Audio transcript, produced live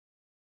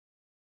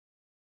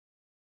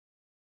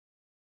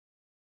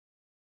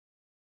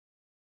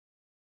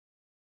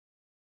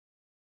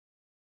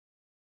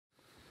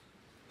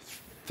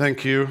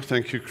Thank you,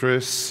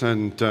 Chris,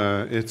 and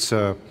it's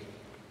a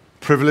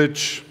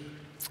privilege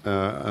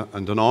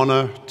and an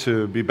honor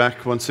to be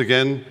back once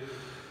again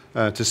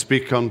to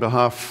speak on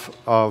behalf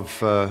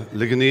of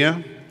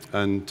Ligonier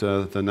and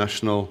the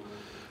National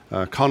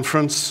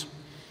Conference,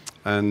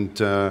 and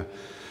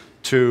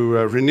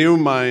to renew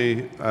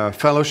my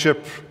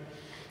fellowship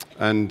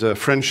and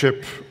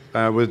friendship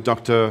with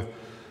Dr.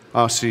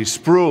 R.C.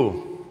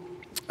 Sproul.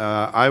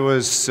 I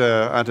was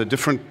at a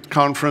different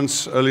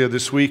conference earlier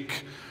this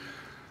week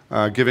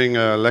giving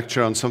a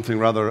lecture on something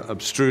rather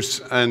abstruse,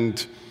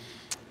 and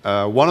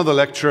one of the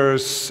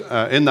lecturers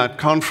in that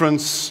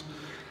conference,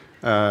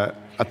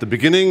 at the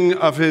beginning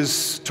of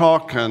his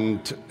talk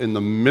and in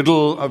the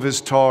middle of his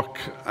talk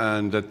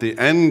and at the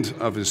end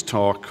of his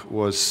talk,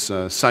 was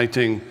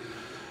citing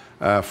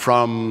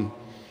from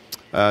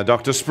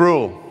Dr.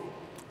 Sproul.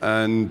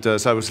 And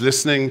as I was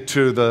listening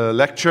to the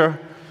lecture,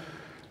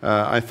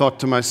 I thought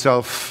to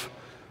myself,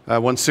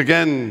 once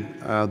again,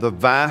 the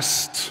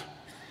vast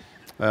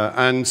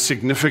and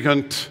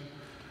significant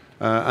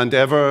and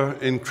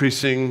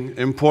ever-increasing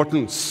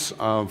importance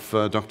of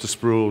Dr.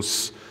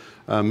 Sproul's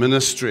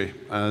ministry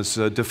as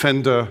a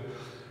defender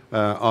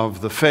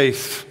of the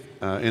faith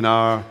in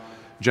our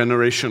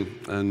generation.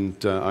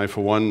 And I,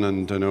 for one,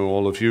 and I know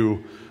all of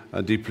you,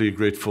 are deeply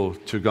grateful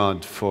to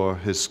God for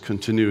his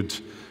continued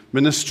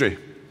ministry.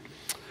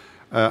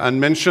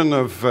 And mention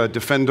of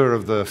defender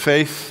of the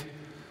faith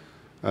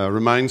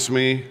reminds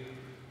me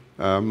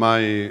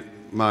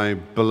my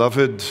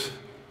beloved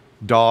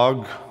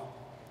dog,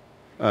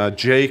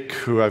 Jake,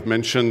 who I've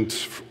mentioned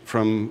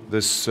from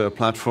this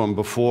platform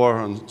before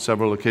on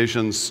several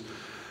occasions,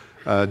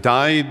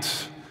 died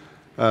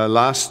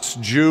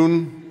last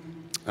June,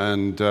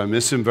 and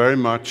miss him very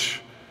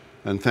much.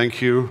 And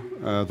thank you,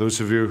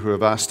 those of you who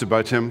have asked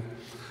about him.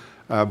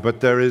 But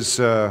there is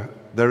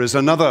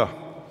another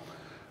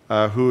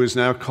who is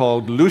now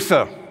called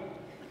Luther.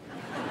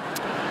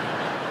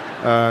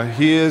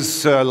 He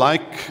is,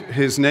 like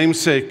his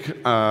namesake,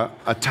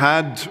 a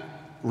tad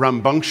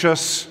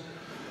rambunctious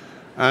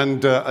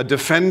and a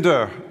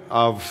defender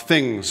of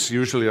things,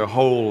 usually a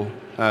hole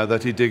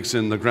that he digs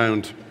in the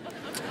ground.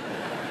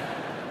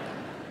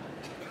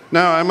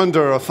 Now, I'm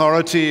under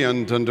authority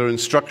and under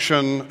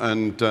instruction,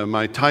 and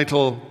my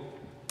title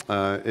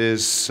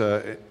is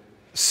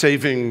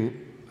Saving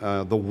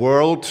the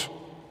World.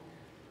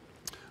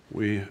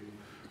 We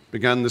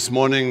began this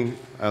morning,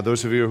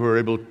 those of you who are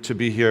able to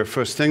be here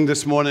first thing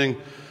this morning,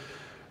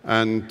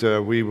 and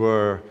we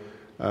were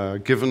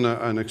given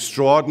an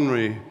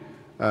extraordinary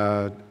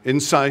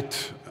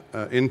insight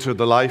into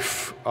the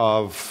life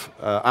of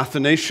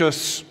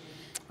Athanasius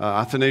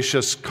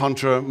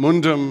contra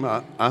mundum,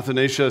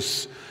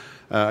 Athanasius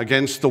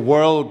against the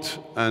world,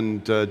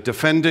 and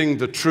defending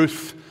the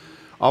truth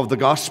of the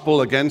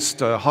gospel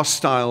against a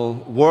hostile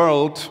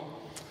world.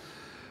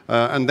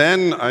 And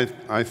then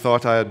I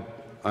thought I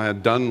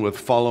had done with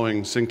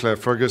following Sinclair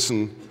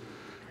Ferguson.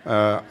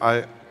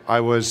 I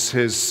was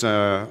his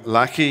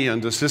lackey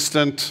and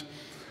assistant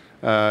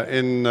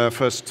in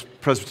First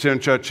Presbyterian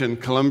Church in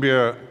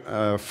Columbia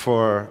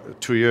for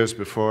 2 years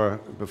before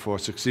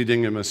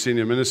succeeding him as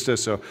senior minister.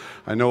 So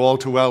I know all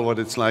too well what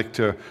it's like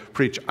to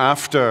preach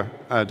after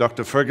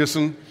Dr.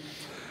 Ferguson,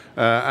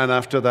 and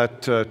after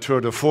that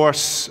tour de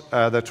force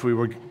that we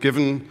were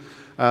given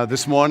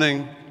this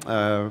morning,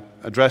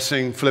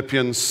 addressing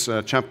Philippians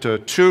chapter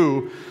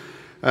 2.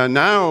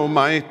 Now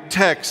my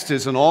text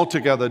is an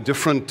altogether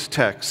different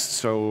text,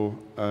 so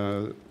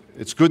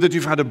it's good that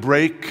you've had a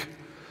break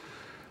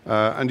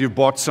and you've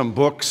bought some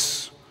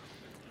books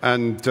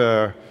and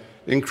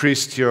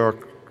increased your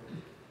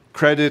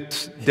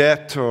credit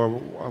debt or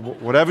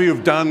whatever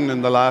you've done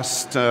in the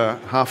last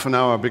half an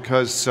hour,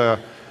 because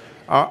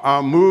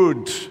our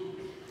mood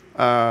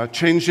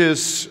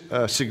changes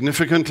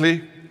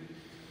significantly.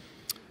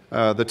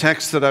 The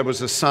text that I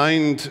was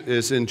assigned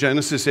is in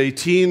Genesis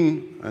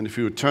 18, and if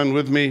you would turn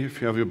with me,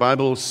 if you have your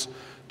Bibles,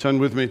 turn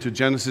with me to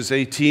Genesis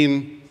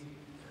 18.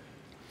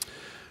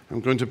 I'm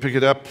going to pick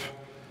it up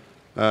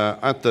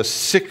at the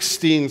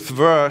 16th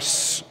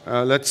verse.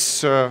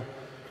 Let's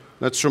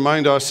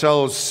remind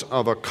ourselves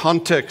of a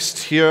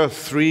context here.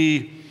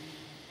 Three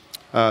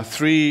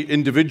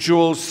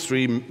individuals,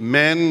 three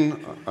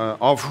men,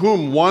 of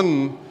whom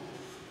one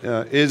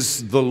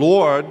is the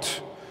Lord.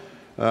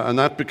 And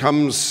that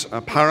becomes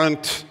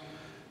apparent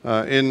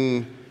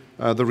in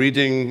the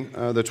reading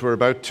that we're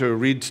about to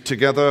read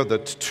together,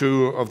 that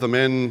two of the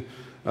men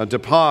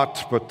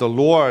depart, but the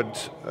Lord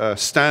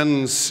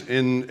stands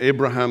in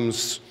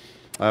Abraham's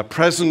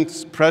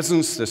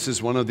presence. This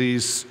is one of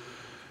these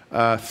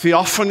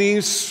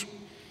theophanies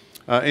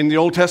in the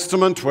Old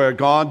Testament where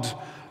God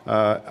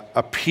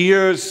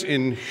appears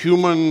in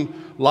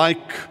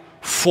human-like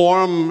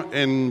form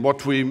in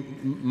what we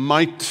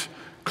might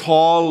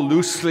call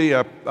loosely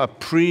a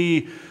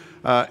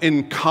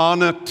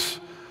pre-incarnate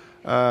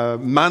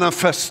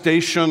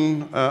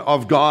manifestation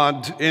of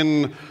God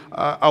in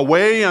a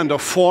way and a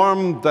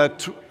form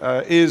that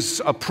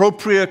is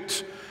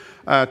appropriate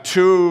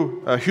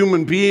to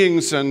human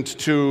beings and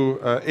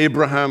to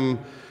Abraham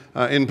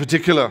in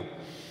particular.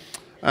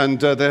 And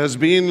there has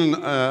been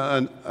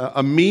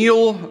a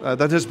meal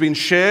that has been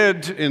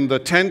shared in the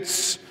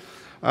tents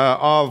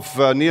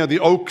near the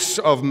oaks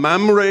of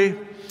Mamre.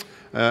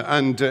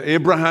 And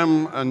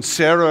Abraham and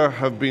Sarah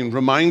have been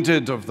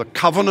reminded of the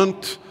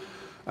covenant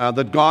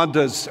that God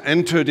has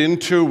entered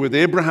into with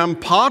Abraham,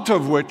 part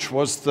of which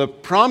was the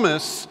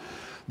promise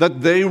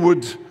that they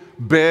would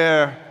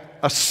bear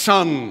a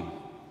son.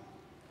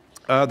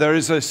 There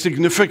is a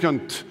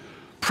significant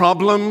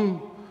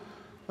problem,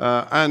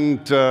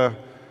 and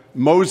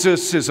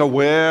Moses is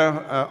aware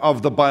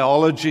of the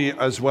biology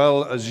as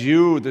well as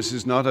you. This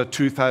is not a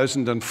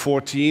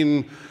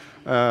 2014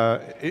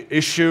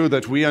 issue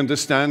that we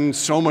understand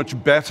so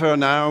much better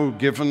now,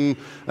 given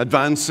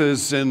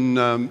advances in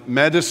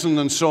medicine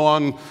and so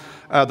on.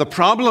 The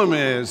problem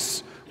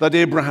is that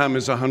Abraham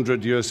is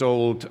 100 years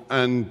old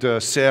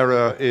and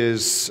Sarah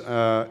is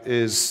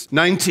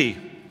 90.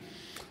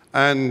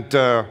 And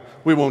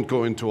we won't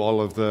go into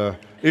all of the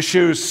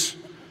issues,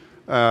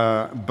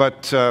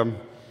 but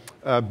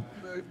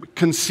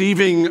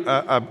conceiving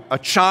a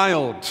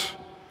child,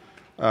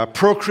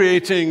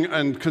 procreating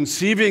and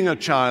conceiving a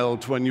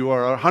child when you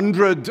are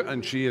 100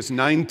 and she is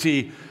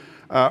 90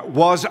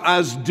 was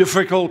as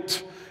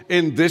difficult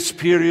in this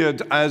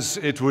period as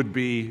it would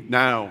be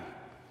now.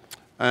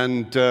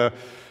 And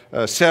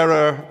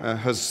Sarah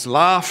has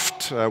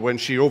laughed when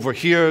she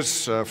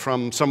overhears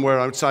from somewhere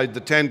outside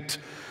the tent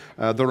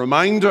the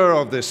reminder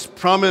of this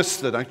promise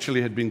that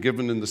actually had been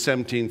given in the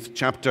 17th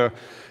chapter.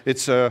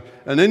 It's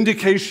an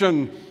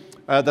indication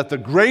that the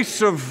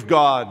grace of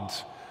God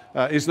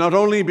is not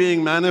only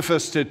being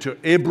manifested to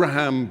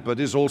Abraham, but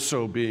is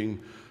also being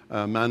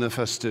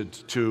manifested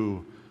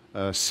to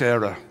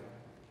Sarah.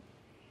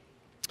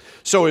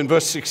 So in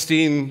verse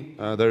 16,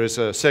 there is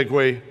a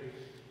segue,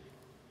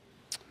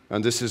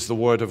 and this is the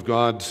word of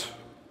God.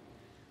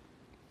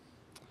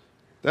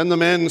 Then the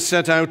men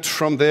set out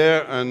from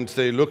there, and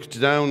they looked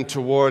down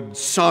toward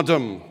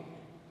Sodom.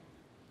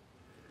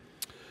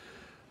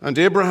 And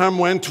Abraham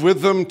went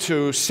with them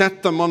to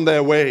set them on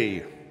their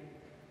way.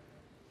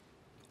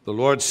 The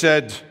Lord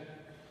said,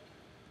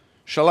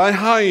 "Shall I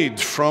hide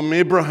from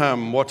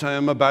Abraham what I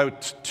am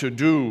about to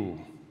do,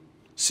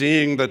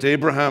 seeing that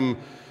Abraham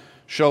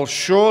shall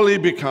surely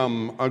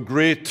become a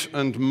great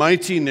and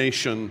mighty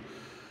nation,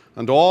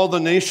 and all the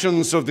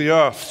nations of the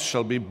earth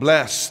shall be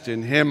blessed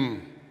in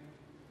him?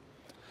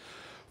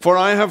 For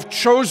I have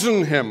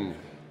chosen him,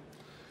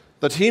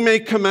 that he may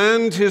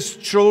command his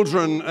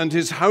children and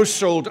his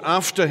household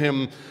after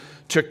him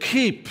to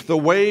keep the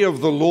way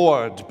of the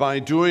Lord by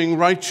doing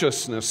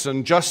righteousness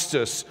and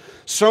justice,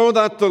 so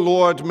that the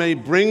Lord may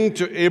bring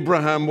to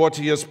Abraham what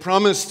he has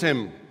promised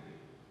him."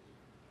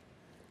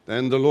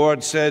 Then the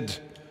Lord said,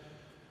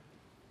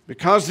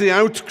 "Because the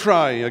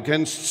outcry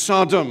against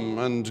Sodom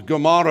and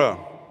Gomorrah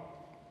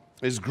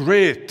is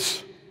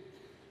great,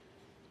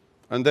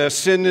 and their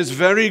sin is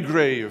very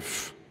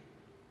grave,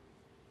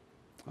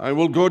 I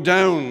will go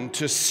down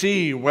to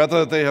see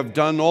whether they have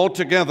done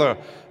altogether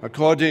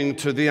according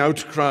to the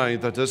outcry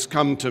that has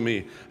come to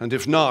me, and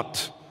if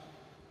not,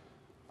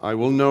 I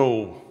will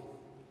know."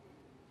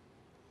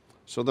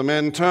 So the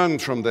men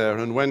turned from there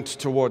and went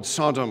toward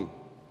Sodom.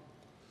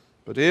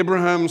 But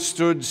Abraham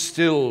stood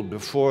still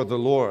before the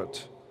Lord.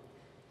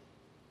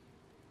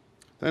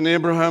 Then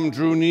Abraham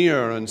drew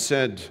near and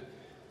said,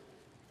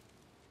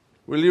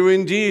 "Will you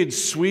indeed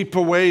sweep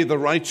away the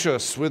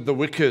righteous with the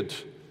wicked?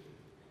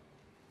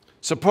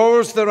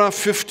 Suppose there are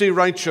 50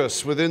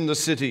 righteous within the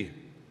city.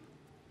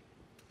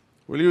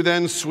 Will you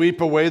then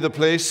sweep away the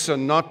place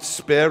and not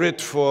spare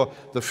it for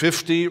the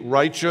 50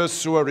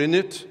 righteous who are in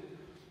it?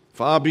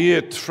 Far be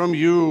it from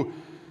you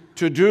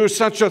to do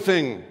such a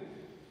thing,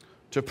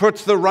 to put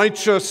the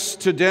righteous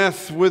to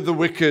death with the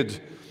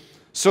wicked,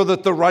 so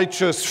that the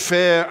righteous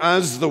fare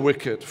as the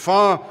wicked.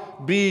 Far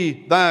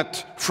be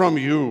that from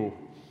you.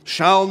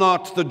 Shall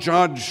not the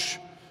judge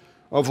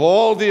of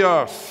all the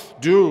earth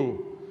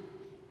do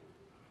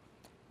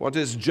what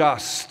is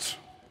just?"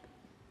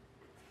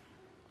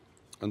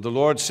 And the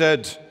Lord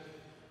said,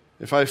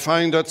 "If I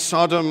find at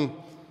Sodom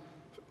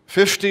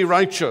 50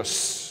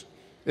 righteous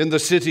in the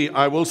city,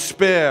 I will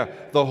spare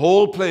the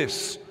whole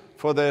place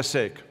for their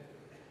sake."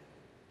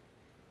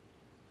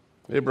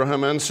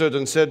 Abraham answered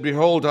and said,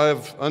 "Behold, I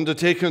have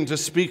undertaken to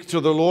speak to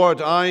the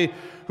Lord, I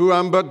who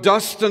am but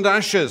dust and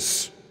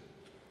ashes.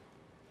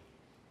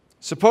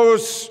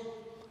 Suppose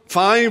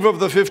 5 of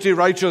the 50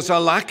 righteous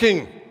are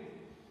lacking.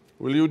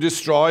 Will you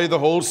destroy the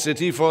whole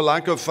city for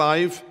lack of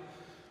 5?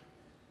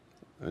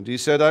 And he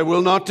said, "I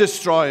will not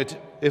destroy it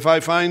if I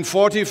find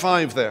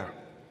 45 there."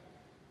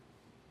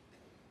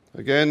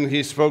 Again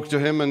he spoke to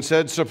him and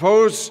said,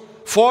 "Suppose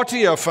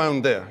 40 are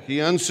found there." He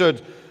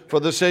answered, "For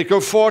the sake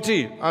of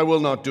 40, I will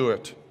not do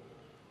it."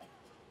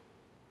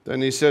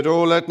 Then he said,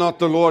 "Oh, let not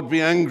the Lord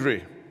be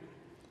angry,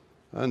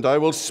 and I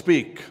will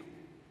speak.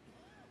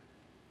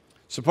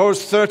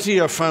 Suppose 30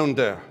 are found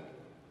there."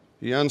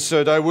 He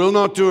answered, "I will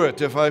not do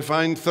it if I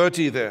find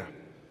 30 there."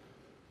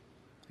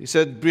 He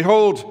said,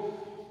 "Behold,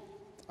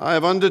 I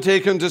have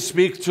undertaken to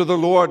speak to the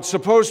Lord.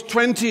 Suppose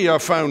 20 are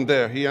found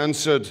there. He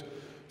answered,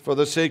 for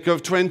the sake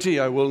of 20,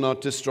 I will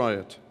not destroy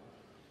it.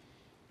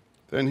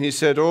 Then he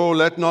said, oh,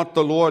 let not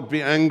the Lord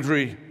be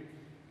angry,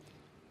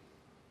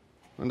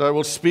 and I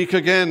will speak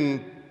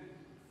again,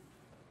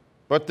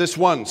 but this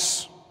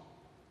once.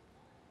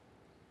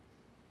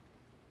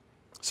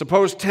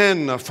 Suppose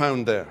 10 are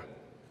found there.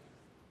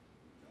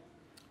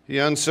 He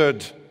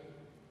answered,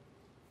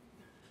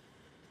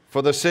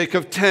 for the sake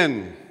of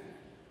 10,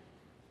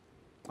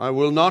 I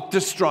will not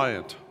destroy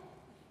it.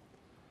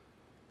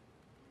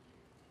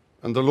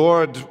 And the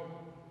Lord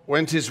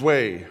went his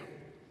way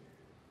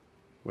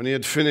when he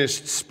had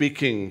finished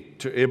speaking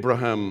to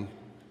Abraham,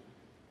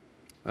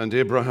 and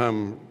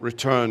Abraham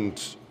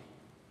returned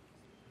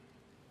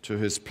to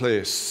his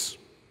place.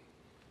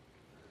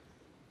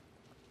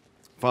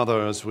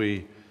 Father, as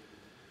we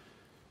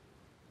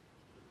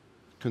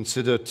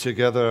consider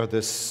together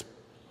this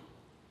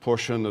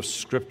portion of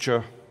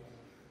Scripture,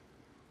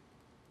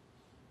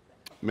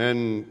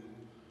 men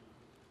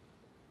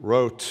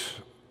wrote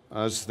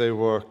as they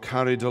were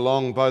carried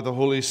along by the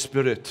Holy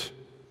Spirit.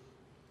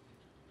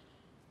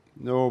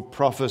 No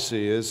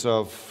prophecy is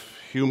of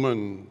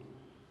human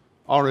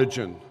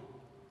origin.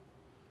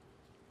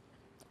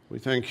 We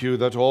thank you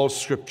that all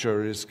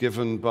Scripture is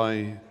given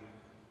by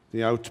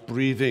the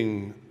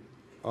outbreathing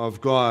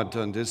of God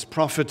and is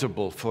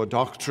profitable for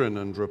doctrine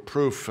and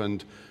reproof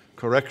and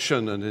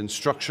correction and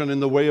instruction in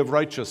the way of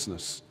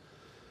righteousness,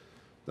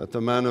 that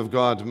the man of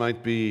God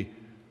might be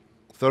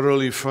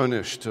thoroughly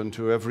furnished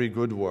unto every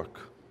good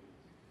work.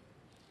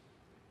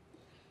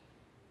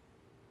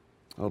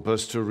 Help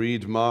us to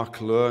read, mark,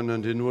 learn,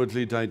 and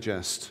inwardly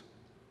digest,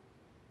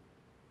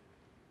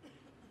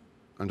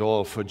 and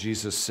all for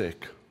Jesus'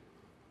 sake.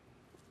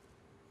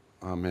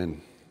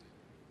 Amen.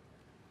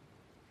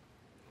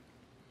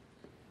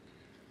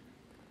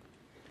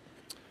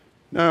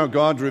 Now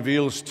God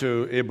reveals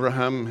to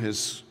Abraham,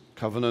 his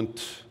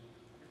covenant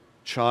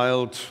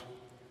child,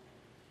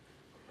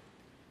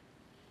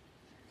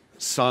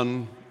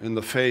 son in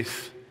the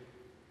faith,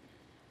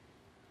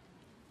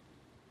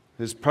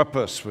 his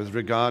purpose with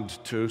regard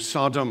to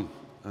Sodom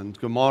and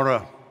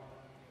Gomorrah.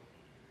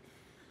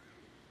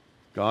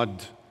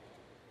 God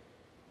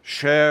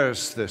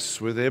shares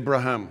this with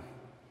Abraham.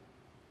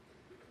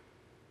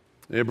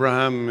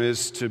 Abraham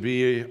is to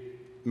be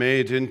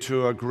made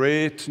into a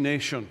great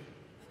nation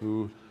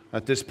who,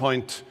 at this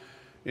point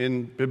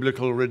in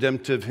biblical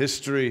redemptive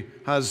history,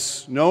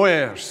 has no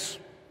heirs.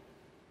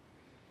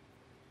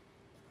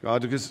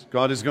 God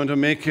is going to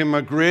make him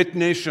a great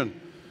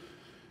nation.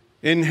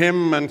 In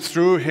him and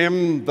through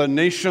him, the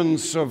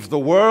nations of the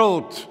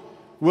world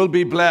will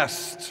be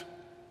blessed.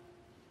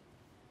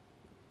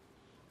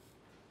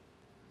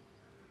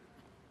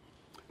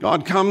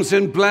 God comes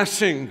in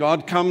blessing.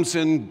 God comes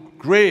in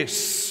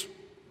grace.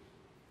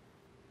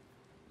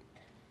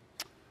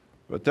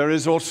 But there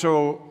is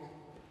also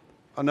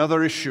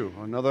another issue,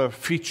 another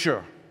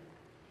feature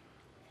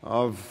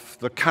of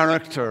the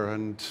character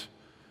and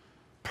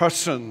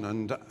person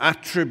and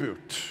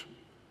attribute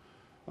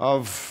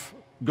of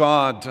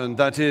God, and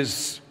that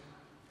is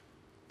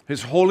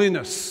His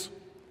holiness.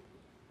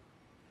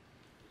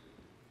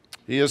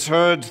 He has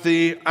heard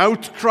the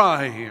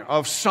outcry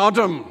of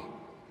Sodom.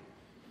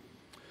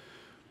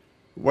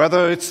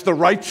 Whether it's the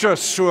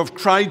righteous who have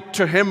cried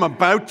to him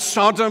about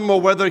Sodom, or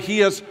whether he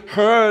has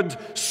heard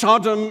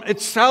Sodom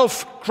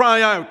itself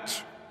cry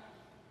out.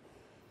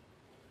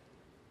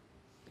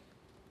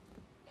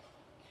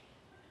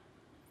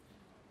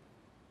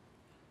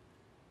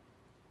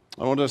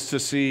 I want us to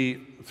see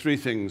three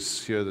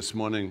things here this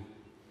morning.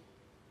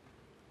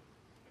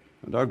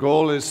 And our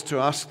goal is to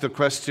ask the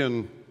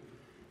question,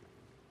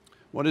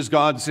 what is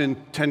God's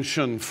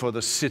intention for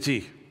the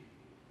city?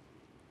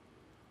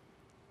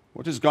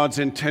 What is God's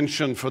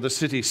intention for the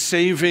city,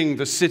 saving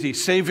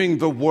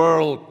the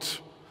world?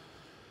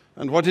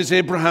 And what is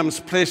Abraham's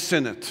place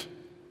in it?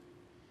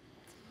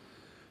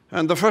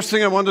 And the first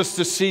thing I want us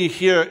to see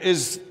here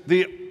is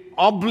the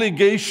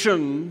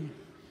obligation,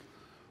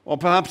 or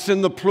perhaps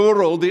in the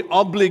plural, the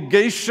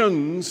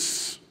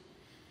obligations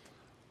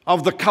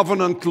of the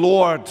covenant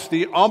Lord,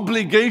 the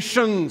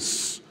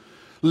obligations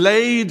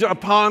laid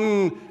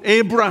upon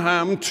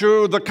Abraham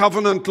to the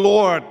covenant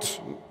Lord.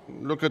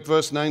 Look at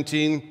verse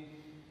 19.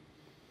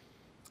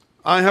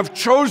 I have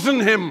chosen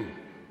him.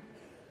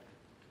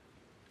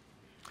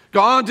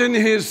 God in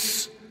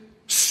his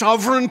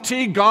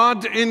sovereignty,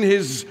 God in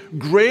his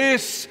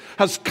grace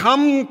has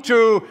come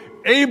to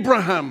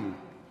Abraham,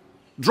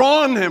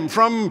 drawn him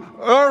from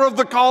Ur of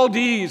the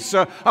Chaldees,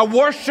 a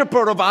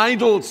worshiper of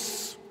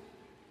idols.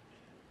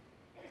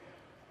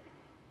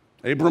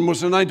 Abram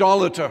was an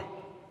idolater,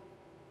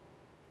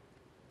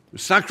 who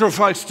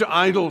sacrificed to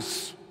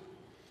idols,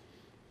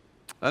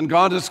 and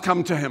God has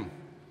come to him.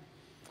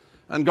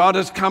 And God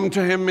has come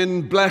to him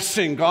in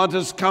blessing. God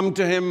has come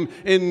to him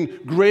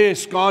in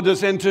grace. God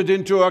has entered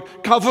into a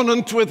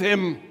covenant with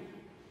him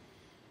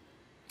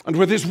and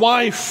with his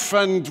wife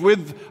and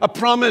with a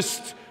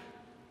promised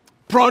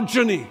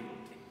progeny.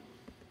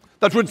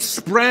 that would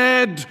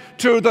spread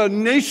to the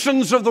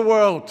nations of the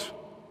world.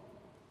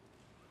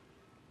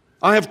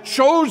 I have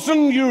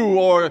chosen you,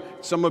 or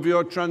some of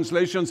your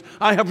translations,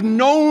 I have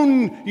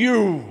known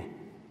you.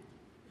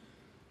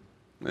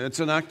 It's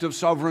an act of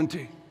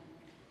sovereignty.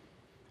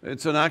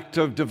 It's an act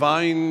of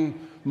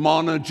divine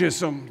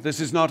monergism. This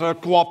is not a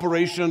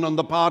cooperation on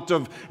the part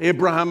of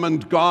Abraham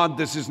and God.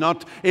 This is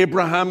not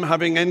Abraham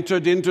having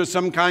entered into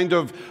some kind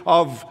of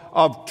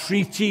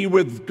treaty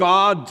with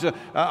God.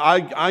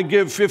 I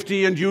give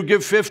 50 and you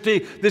give 50.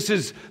 This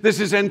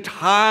is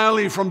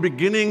entirely from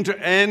beginning to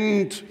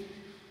end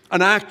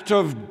an act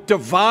of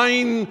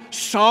divine,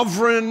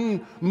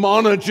 sovereign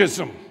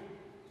monergism.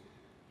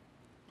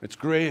 It's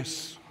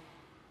grace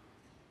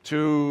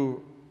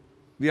to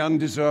the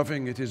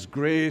undeserving. It is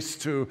grace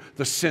to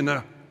the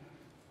sinner.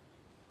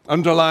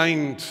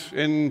 Underlined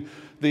in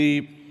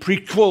the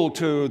prequel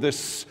to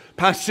this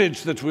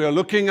passage that we are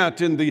looking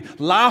at, in the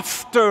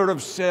laughter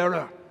of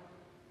Sarah.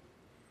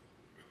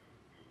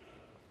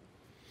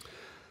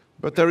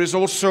 But there is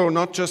also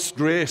not just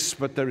grace,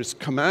 but there is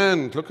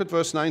command. Look at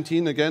verse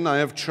 19 again. I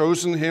have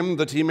chosen him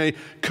that he may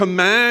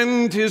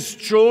command his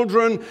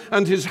children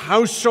and his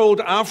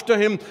household after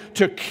him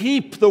to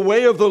keep the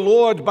way of the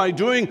Lord by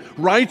doing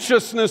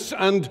righteousness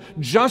and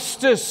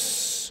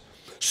justice,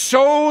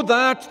 so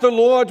that the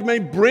Lord may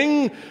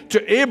bring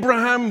to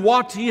Abraham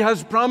what he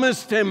has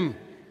promised him.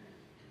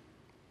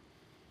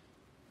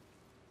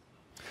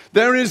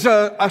 There is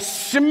a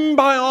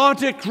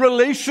symbiotic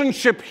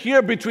relationship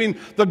here between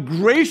the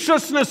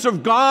graciousness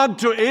of God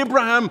to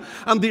Abraham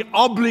and the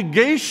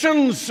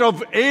obligations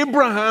of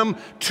Abraham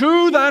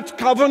to that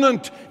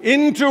covenant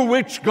into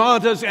which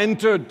God has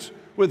entered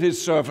with his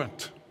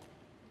servant.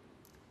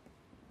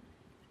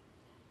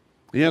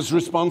 He has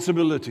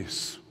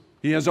responsibilities.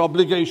 He has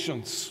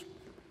obligations.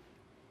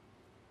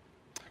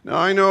 Now,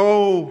 I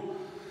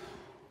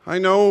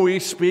know we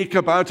speak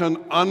about an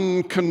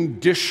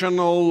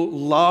unconditional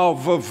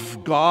love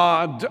of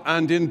God,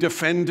 and in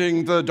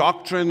defending the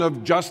doctrine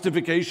of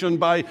justification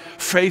by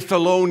faith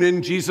alone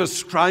in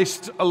Jesus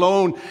Christ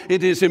alone,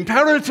 it is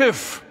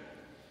imperative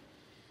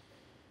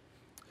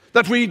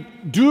that we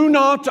do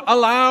not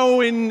allow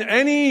in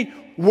any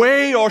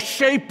way or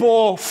shape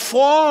or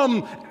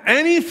form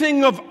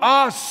anything of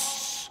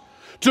us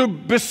to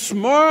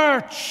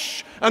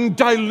besmirch and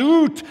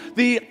dilute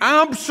the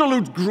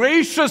absolute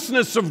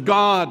graciousness of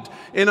God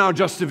in our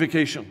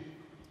justification.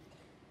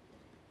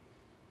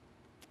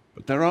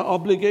 But there are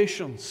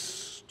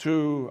obligations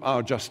to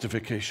our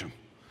justification.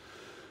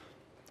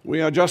 We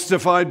are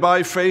justified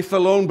by faith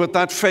alone, but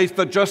that faith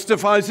that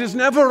justifies is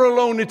never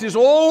alone. It is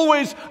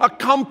always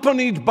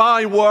accompanied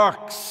by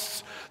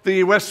works,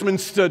 the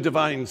Westminster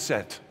Divine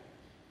set.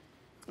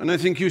 And I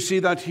think you see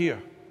that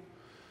here.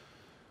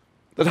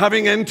 That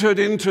having entered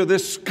into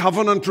this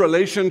covenant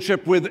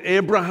relationship with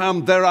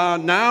Abraham, there are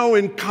now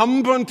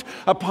incumbent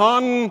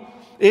upon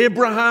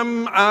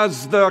Abraham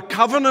as the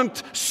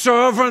covenant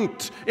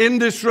servant in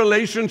this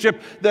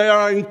relationship, there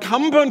are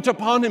incumbent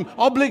upon him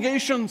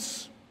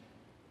obligations.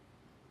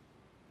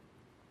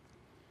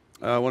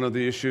 One of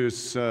the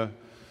issues,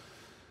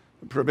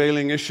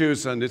 prevailing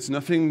issues, and it's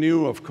nothing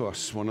new, of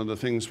course. One of the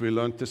things we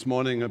learned this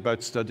morning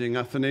about studying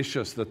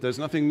Athanasius, that there's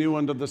nothing new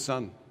under the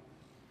sun.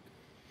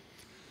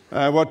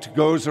 What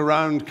goes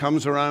around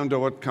comes around, or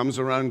what comes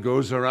around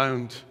goes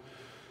around.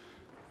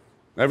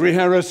 Every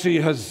heresy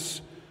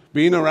has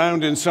been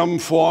around in some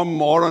form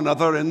or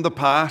another in the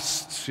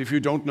past. If you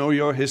don't know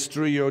your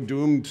history, you're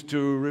doomed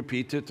to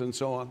repeat it, and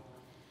so on.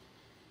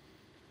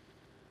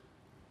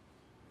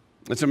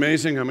 It's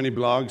amazing how many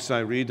blogs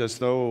I read as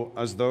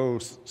though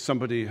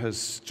somebody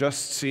has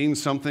just seen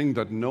something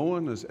that no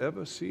one has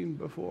ever seen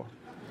before.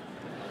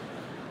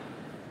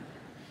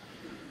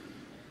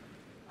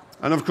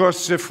 And of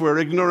course, if we're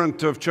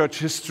ignorant of church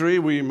history,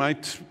 we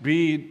might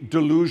be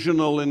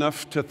delusional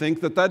enough to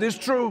think that that is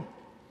true.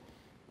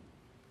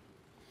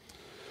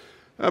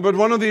 But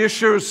one of the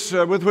issues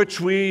with which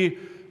we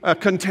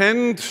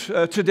contend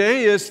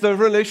today is the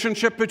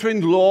relationship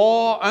between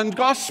law and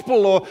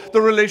gospel, or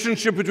the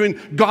relationship between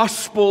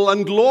gospel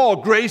and law,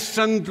 grace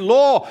and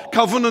law,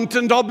 covenant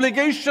and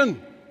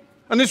obligation.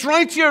 And it's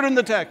right here in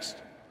the text.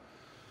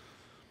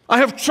 I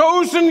have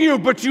chosen you,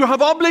 but you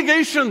have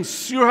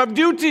obligations, you have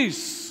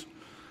duties.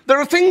 There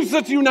are things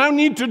that you now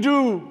need to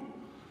do.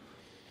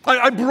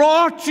 I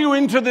brought you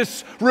into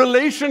this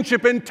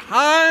relationship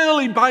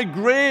entirely by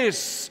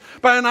grace,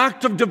 by an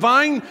act of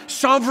divine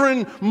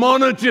sovereign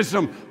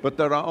monergism. But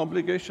there are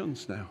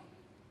obligations now.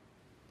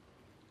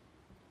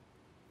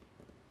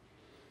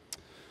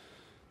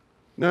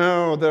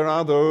 Now, there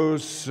are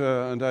those,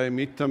 and I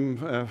meet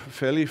them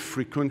fairly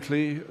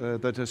frequently,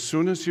 that as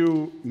soon as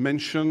you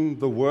mention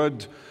the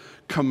word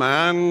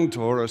command,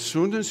 or as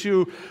soon as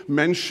you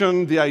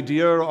mention the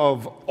idea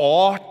of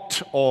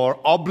ought or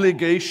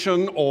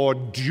obligation or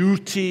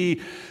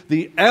duty,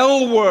 the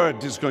L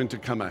word is going to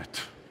come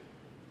out.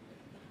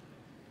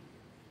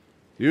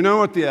 You know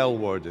what the L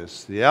word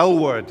is. The L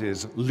word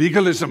is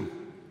legalism.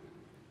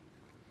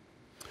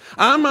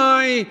 Am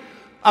I,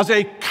 as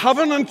a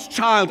covenant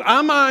child,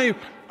 am I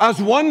as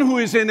one who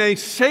is in a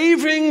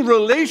saving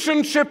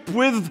relationship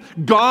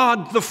with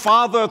God the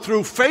Father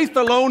through faith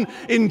alone,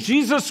 in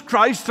Jesus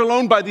Christ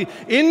alone, by the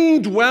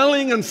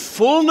indwelling and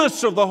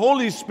fullness of the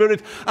Holy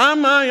Spirit,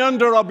 am I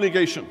under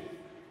obligation?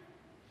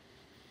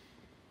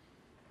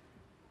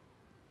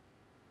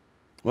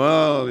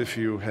 Well, if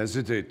you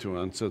hesitate to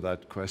answer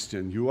that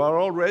question, you are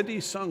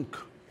already sunk.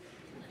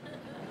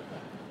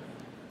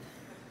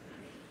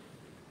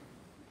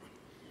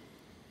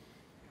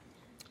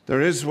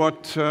 There is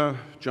what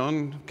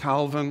John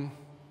Calvin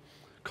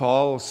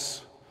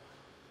calls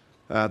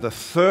the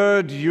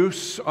third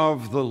use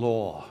of the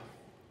law.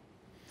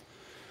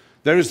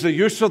 There is the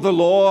use of the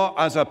law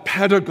as a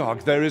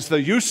pedagogue. There is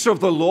the use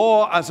of the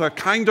law as a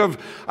kind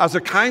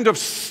of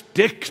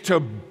stick to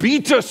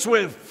beat us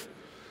with,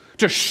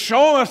 to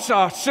show us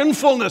our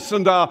sinfulness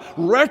and our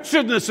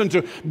wretchedness, and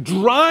to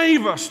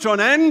drive us to an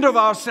end of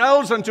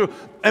ourselves and to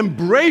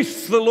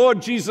embrace the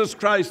Lord Jesus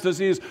Christ as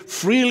he is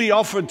freely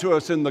offered to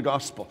us in the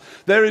gospel.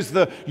 There is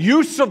the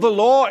use of the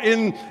law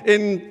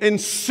in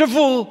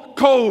civil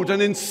code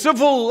and in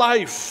civil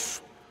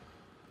life.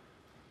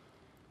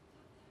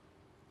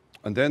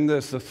 And then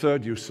there's the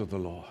third use of the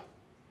law.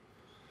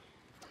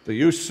 The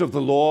use of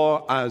the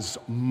law as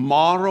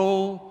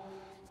moral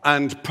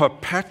and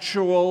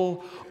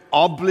perpetual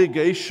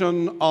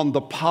obligation on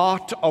the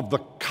part of the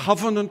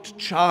covenant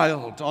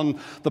child, on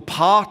the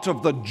part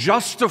of the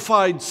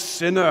justified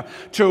sinner,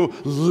 to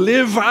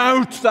live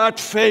out that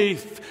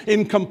faith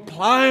in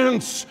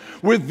compliance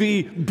with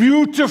the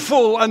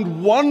beautiful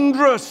and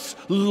wondrous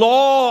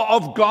law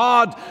of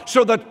God,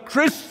 so that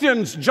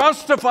Christians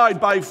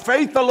justified by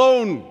faith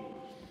alone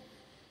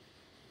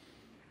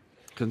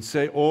can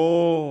say,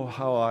 "Oh,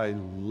 how I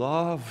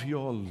love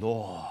your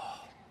law.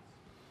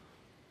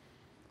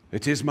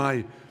 It is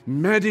my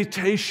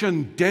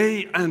meditation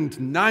day and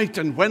night,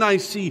 and when I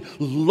see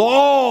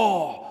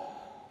law,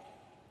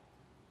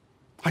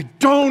 I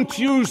don't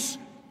use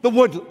the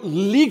word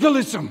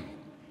legalism."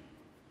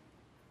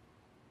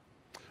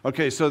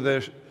 Okay, so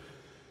there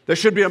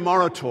should be a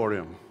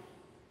moratorium.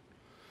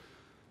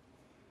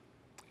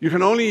 You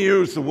can only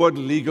use the word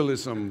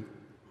legalism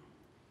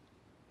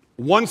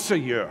once a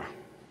year.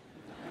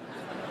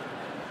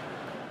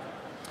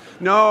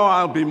 No,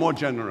 I'll be more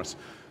generous.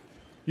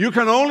 You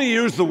can only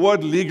use the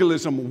word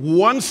legalism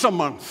once a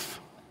month.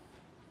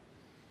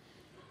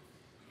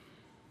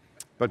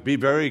 But be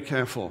very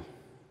careful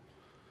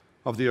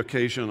of the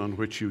occasion on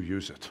which you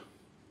use it.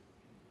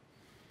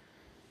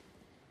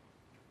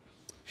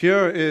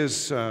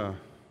 Here's a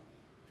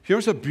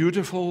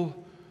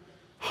beautiful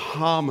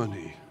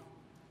harmony.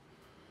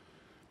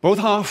 Both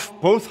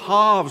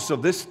halves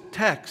of this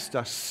text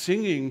are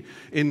singing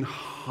in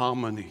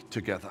harmony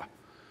together.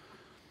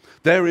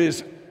 There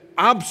is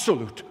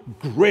absolute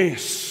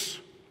grace.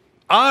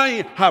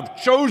 I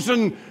have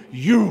chosen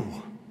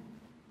you.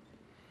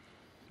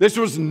 This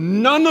was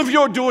none of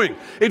your doing.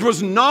 It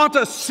was not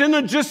a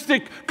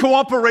synergistic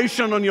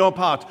cooperation on your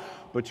part,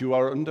 but you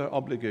are under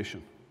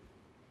obligation.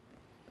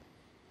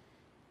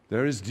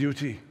 There is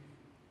duty.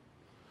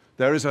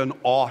 There is an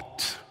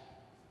ought.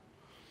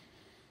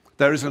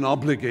 There is an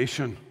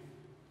obligation.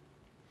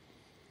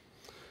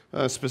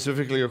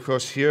 Specifically, of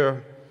course,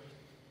 here,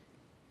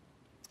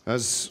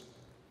 as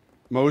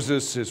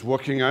Moses is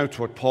working out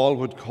what Paul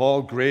would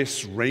call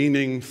grace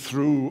reigning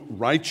through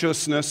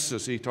righteousness,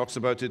 as he talks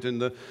about it in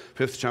the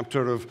 5th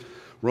chapter of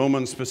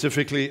Romans.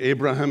 Specifically,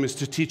 Abraham is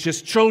to teach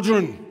his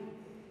children,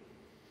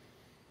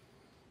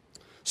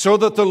 so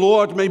that the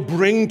Lord may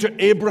bring to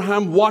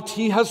Abraham what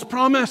he has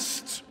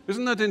promised.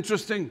 Isn't that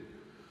interesting?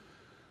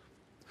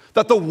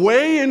 That the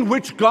way in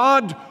which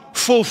God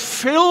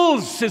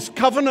fulfills his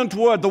covenant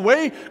word, the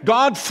way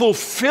God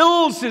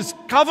fulfills his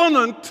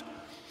covenant,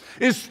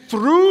 is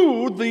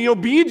through the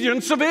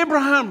obedience of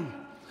Abraham,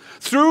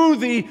 through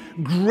the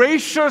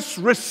gracious,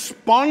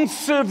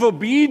 responsive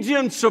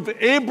obedience of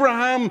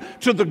Abraham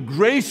to the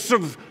grace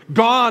of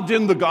God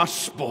in the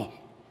gospel.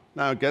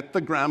 Now, get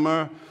the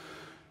grammar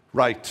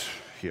right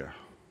here.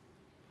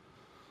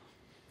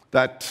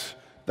 That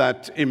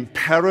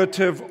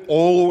imperative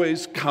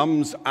always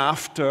comes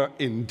after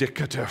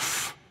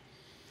indicative.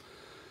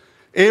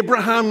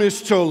 Abraham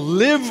is to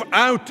live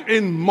out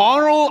in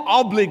moral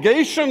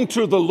obligation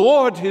to the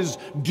Lord his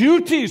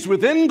duties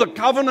within the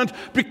covenant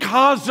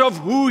because of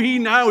who he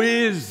now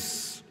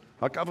is,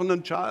 a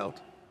covenant child,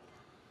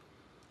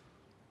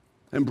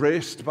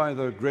 embraced by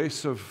the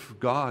grace of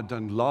God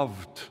and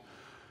loved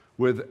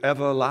with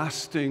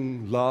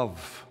everlasting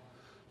love,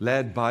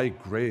 led by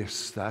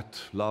grace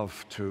that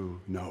love to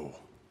know.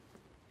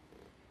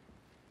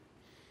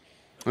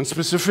 And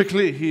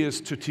specifically, he is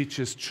to teach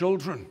his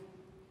children.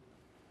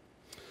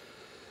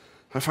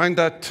 I find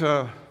that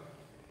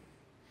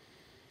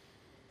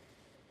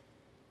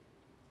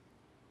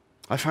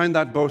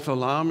both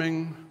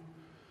alarming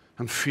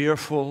and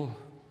fearful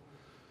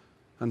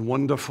and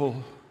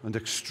wonderful and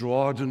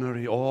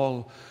extraordinary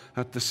all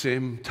at the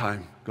same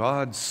time.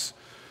 God's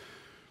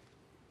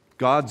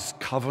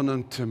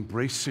covenant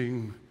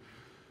embracing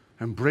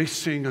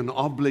embracing an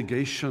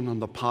obligation on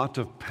the part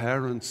of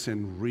parents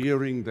in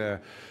rearing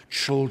their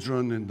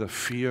children in the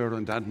fear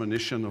and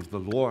admonition of the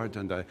Lord.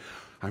 And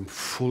I'm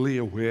fully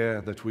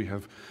aware that we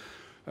have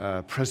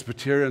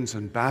Presbyterians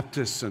and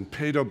Baptists and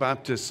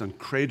Paedo-Baptists and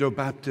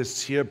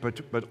Credo-Baptists here,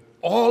 but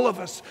all of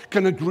us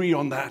can agree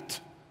on that.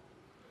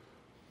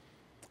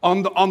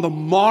 On the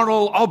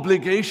moral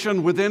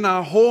obligation within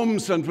our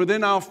homes and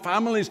within our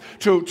families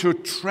to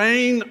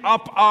train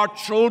up our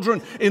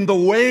children in the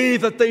way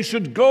that they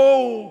should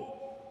go.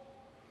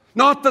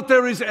 Not that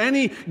there is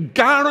any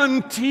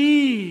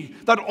guarantee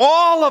that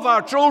all of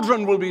our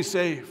children will be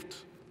saved.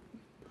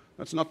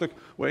 That's not the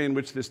way in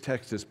which this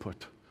text is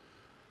put.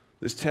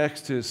 This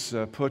text is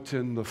put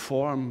in the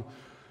form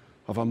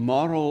of a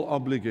moral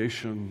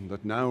obligation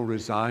that now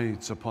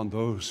resides upon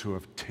those who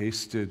have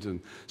tasted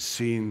and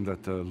seen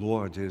that the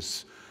Lord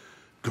is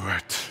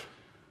good.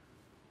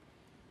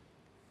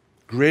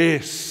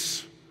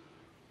 Grace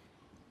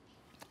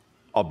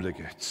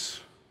obligates.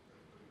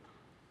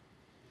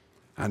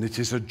 And it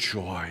is a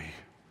joy,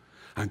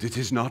 and it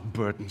is not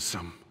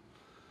burdensome.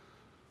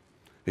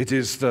 It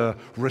is the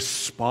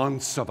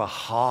response of a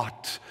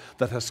heart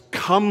that has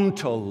come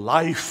to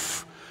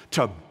life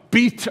to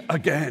beat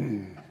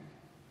again.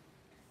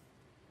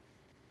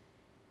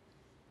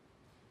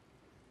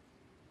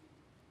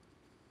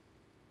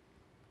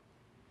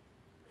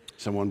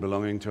 Someone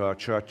belonging to our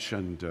church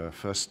and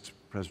First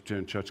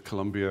Presbyterian Church,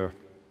 Columbia,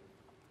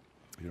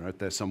 you're out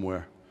there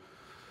somewhere.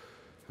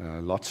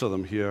 Lots of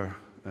them here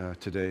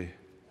today.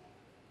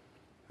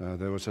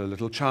 There was a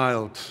little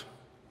child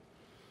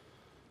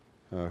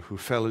who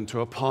fell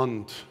into a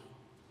pond.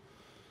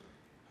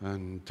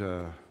 And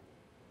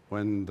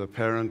when the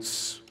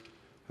parents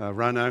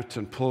ran out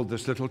and pulled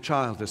this little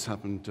child, this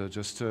happened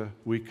just a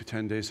week,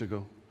 10 days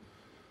ago.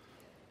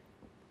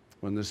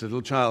 When this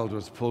little child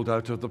was pulled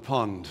out of the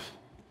pond,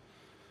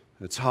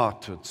 its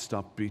heart had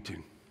stopped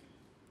beating.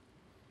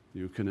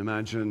 You can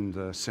imagine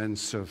the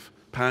sense of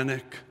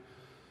panic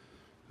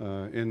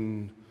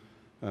in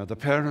the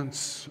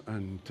parents,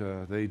 and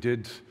they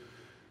did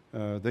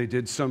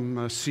some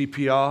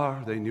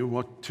CPR. They knew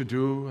what to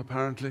do,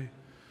 apparently.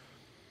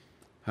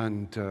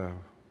 And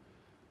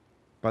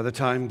by the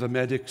time the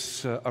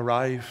medics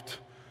arrived,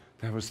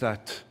 there was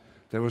that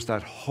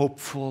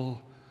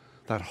hopeful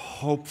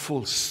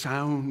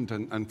sound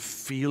and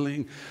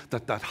feeling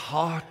that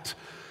heart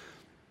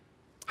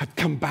had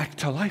come back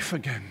to life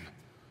again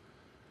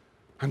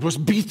and was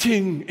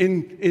beating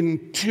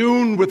in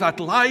tune with that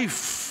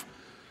life.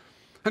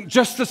 And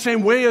just the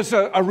same way as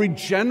a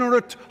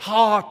regenerate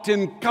heart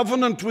in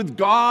covenant with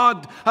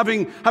God,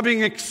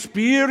 having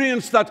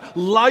experienced that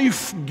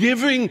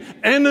life-giving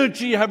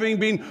energy, having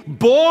been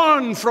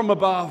born from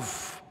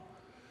above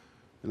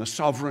in a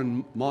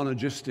sovereign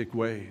monergistic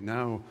way,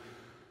 now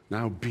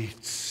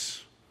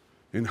beats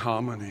in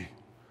harmony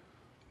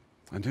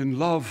and in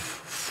love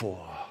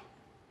for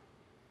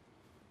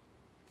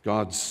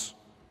God's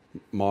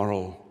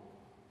moral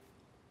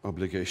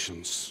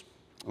obligations.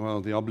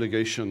 Well, the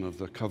obligation of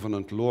the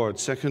covenant Lord.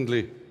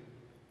 Secondly,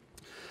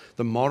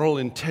 the moral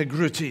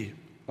integrity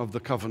of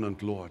the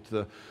covenant Lord.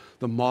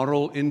 The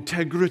moral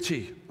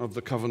integrity of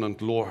the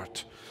covenant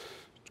Lord.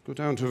 Go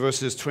down to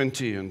verses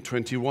 20 and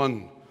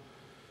 21.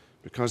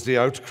 Because the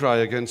outcry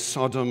against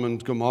Sodom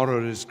and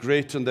Gomorrah is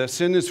great and their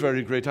sin is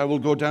very great, I will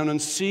go down and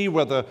see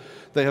whether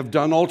they have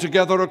done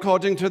altogether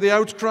according to the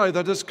outcry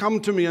that has come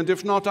to me, and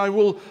if not, I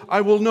will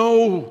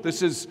know.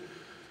 This is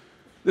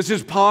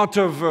part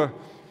of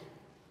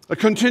a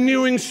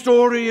continuing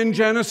story in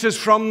Genesis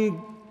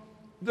from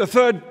the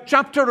third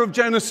chapter of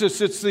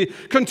Genesis. It's the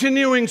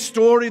continuing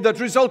story that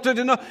resulted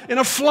in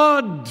a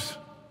flood.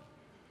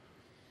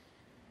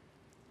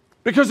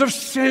 Because of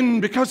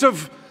sin, because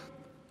of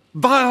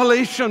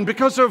violation,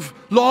 because of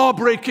law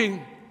breaking.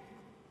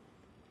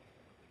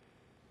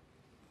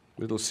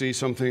 We'll see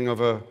something of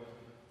a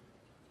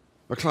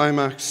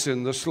climax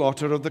in the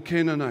slaughter of the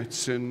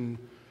Canaanites in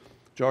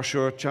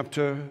Joshua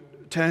chapter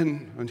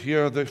 10. And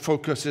here the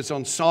focus is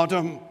on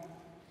Sodom.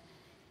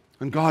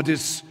 And God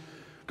is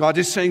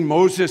saying,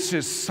 Moses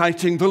is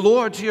citing the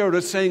Lord here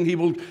as saying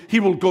he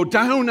will go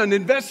down and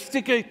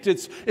investigate.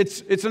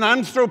 It's an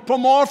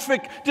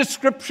anthropomorphic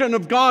description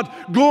of God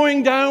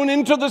going down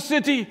into the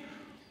city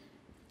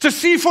to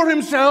see for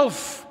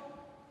himself,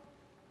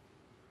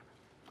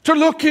 to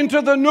look into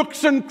the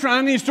nooks and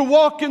crannies, to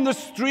walk in the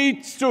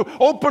streets, to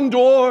open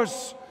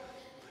doors,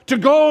 to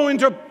go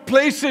into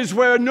places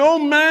where no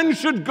man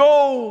should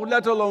go,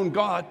 let alone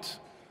God.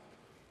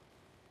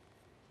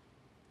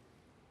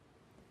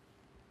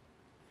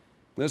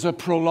 There's a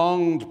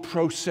prolonged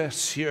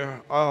process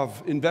here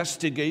of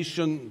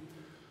investigation.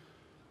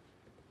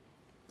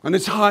 And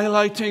it's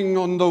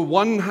highlighting, on the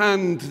one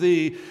hand,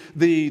 the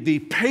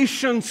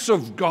patience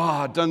of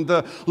God and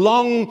the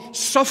long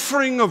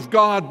suffering of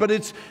God, but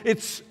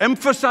it's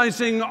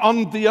emphasizing,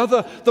 on the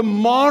other, the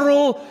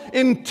moral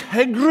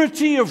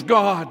integrity of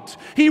God.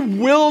 He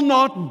will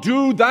not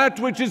do that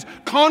which is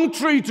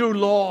contrary to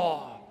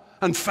law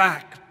and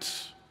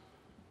fact.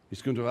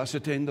 He's going to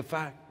ascertain the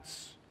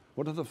facts.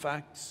 What are the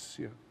facts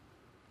here?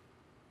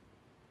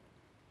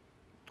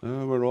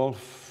 We're all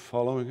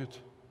following it.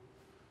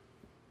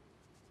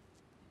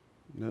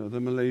 The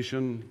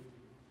Malaysian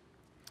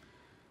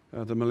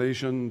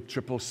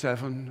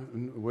 777,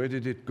 and where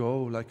did it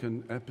go? Like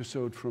an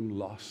episode from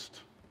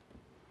Lost.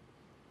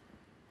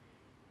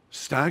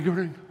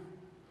 Staggering.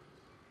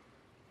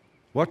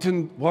 What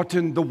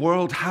in the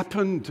world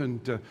happened,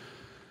 and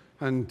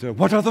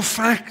what are the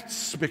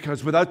facts?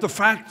 Because without the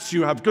facts,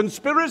 you have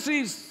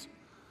conspiracies.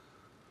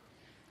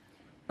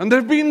 And there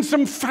have been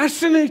some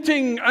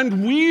fascinating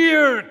and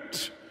weird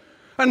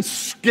and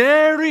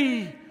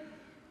scary,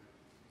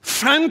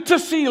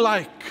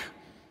 fantasy-like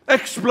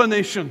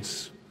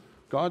explanations.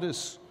 God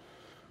is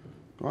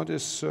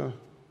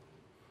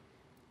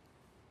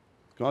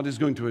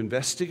going to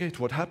investigate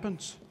what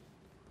happens.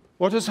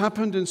 What has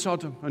happened in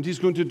Sodom, and He's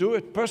going to do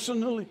it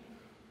personally.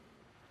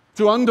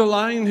 To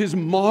underline His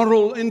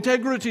moral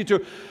integrity,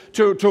 to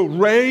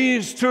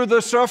raise to the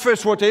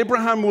surface what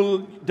Abraham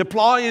will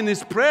deploy in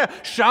his prayer.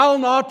 Shall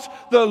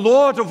not the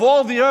Lord of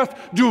all the earth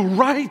do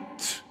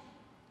right?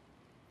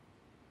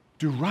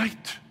 Do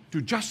right,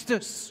 do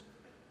justice.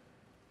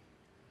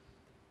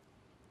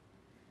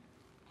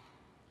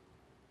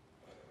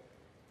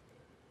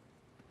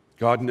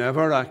 God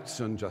never acts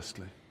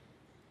unjustly.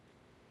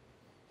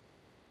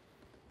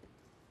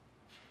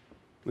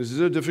 This is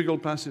a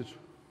difficult passage.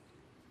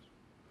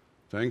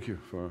 Thank you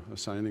for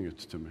assigning it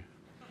to me.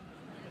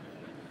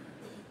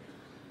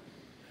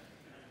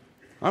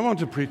 I want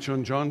to preach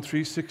on John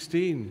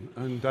 3:16,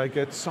 and I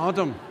get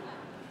Sodom.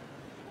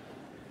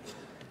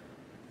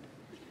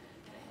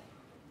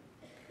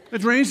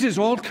 It raises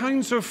all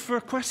kinds of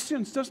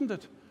questions, doesn't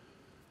it?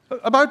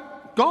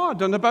 About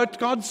God and about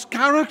God's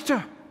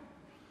character.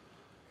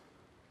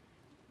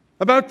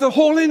 About the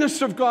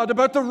holiness of God,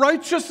 about the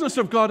righteousness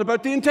of God,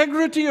 about the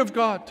integrity of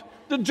God,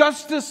 the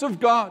justice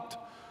of God,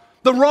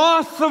 the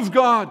wrath of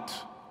God.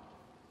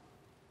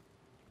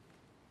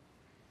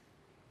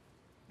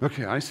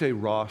 Okay, I say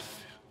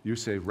wrath, you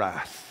say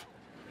wrath.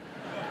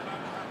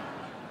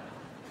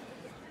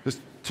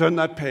 Just turn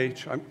that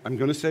page. I'm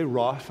going to say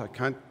wrath. I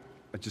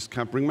just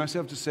can't bring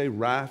myself to say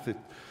wrath.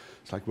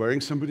 It's like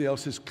wearing somebody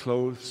else's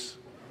clothes.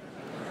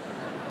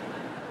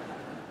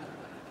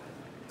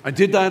 I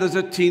did that as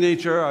a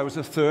teenager. I was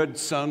a third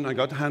son. I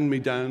got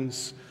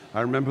hand-me-downs.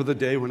 I remember the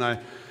day when I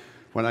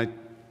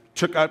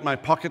took out my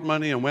pocket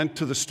money and went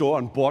to the store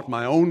and bought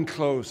my own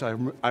clothes.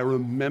 I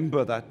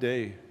remember that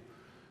day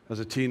as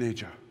a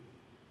teenager.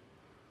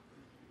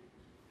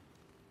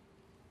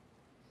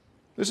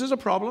 This is a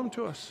problem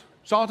to us.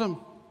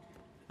 Sodom.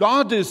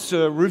 God is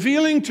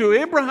revealing to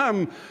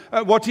Abraham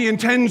what He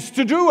intends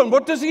to do. And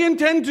what does He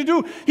intend to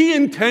do? He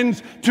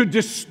intends to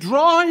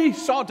destroy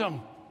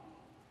Sodom.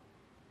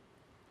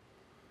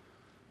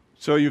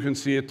 So you can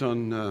see it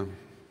on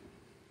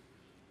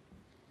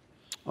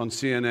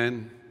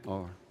CNN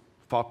or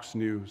Fox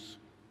News.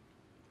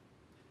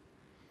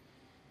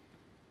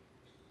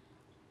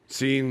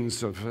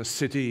 Scenes of a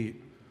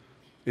city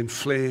in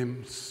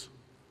flames,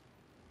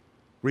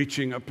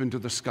 reaching up into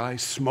the sky,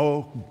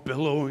 smoke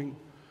billowing.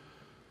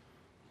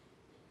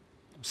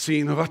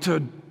 Scene of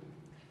utter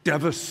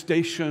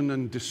devastation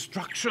and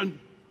destruction.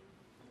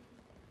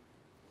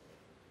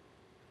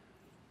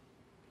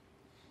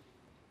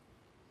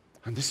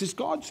 And this is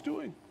God's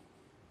doing.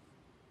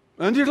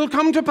 And it'll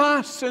come to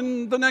pass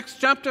in the next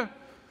chapter.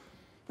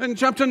 In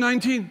chapter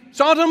 19,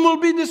 Sodom will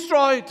be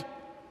destroyed.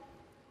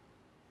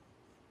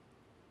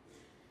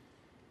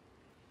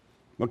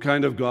 What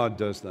kind of God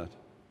does that?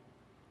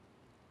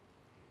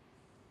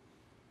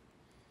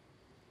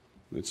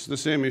 It's the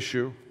same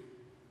issue.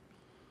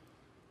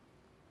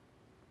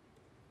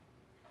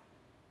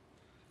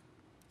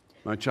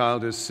 My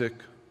child is sick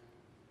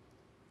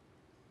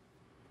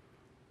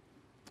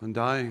and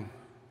dying.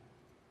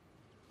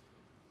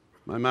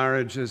 My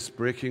marriage is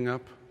breaking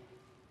up.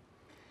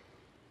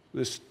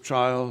 This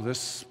trial,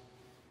 this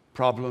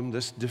problem,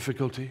 this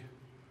difficulty.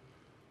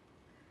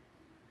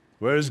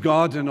 Where is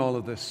God in all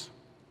of this?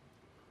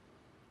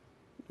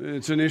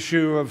 It's an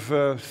issue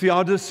of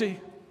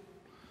theodicy,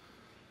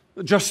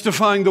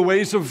 justifying the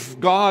ways of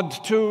God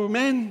to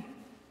men.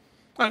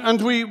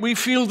 And we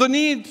feel the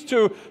need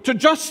to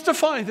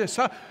justify this.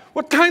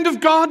 What kind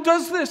of God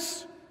does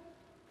this?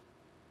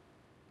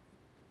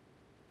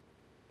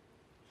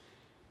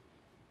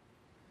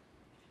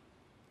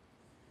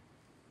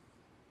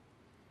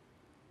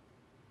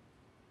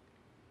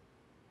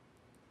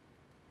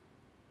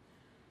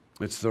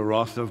 It's the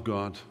wrath of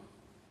God,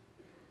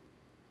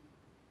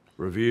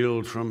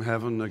 revealed from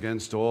heaven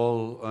against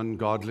all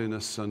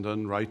ungodliness and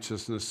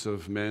unrighteousness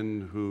of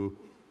men who,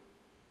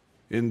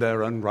 in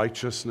their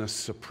unrighteousness,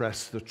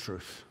 suppress the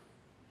truth.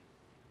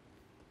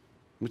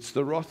 It's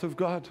the wrath of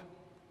God.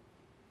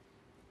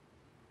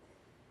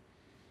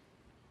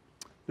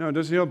 Now,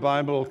 does your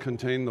Bible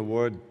contain the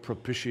word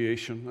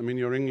propitiation? I mean,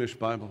 your English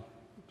Bible.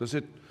 Does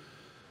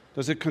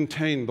it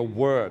contain the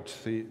word,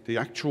 the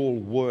actual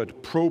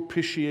word,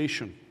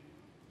 propitiation?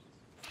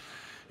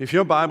 If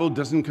your Bible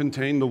doesn't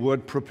contain the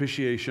word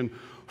propitiation,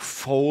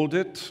 fold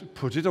it,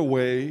 put it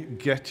away,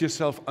 get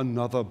yourself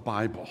another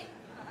Bible.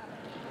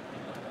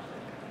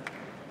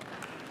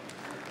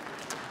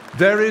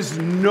 There is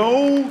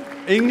no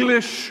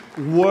English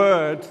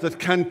word that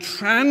can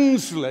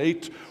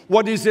translate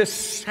what is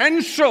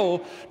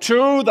essential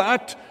to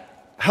that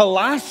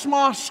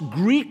hilasmos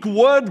Greek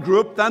word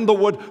group than the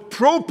word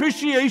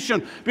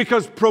propitiation,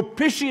 because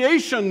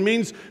propitiation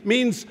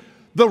means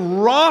the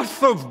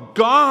wrath of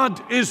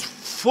God is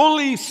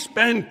fully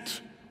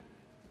spent.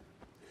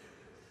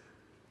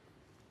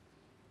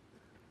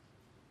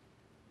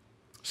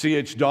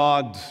 C.H.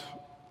 Dodd,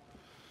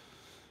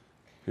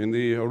 in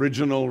the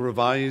original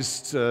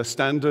Revised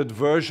Standard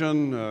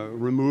Version,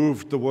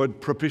 removed the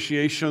word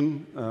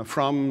propitiation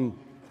from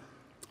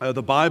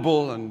the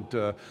Bible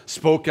and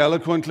spoke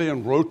eloquently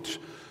and wrote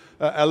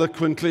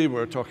eloquently.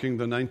 We're talking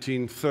the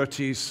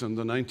 1930s and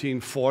the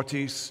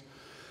 1940s.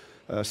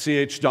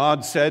 C.H.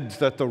 Dodd said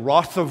that the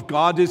wrath of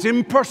God is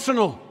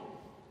impersonal,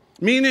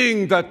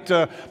 meaning that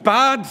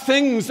bad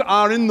things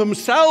are in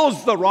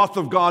themselves the wrath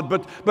of God,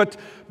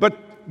 but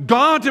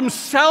God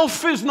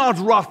himself is not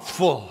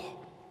wrathful.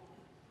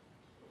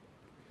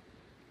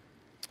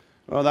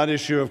 Well, that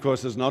issue, of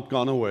course, has not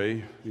gone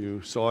away.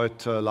 You saw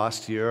it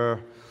last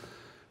year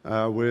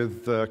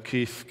with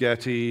Keith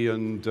Getty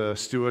and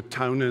Stuart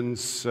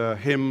Townend's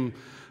hymn,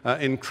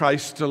 In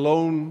Christ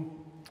Alone.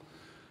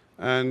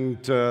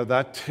 And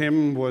that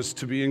hymn was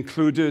to be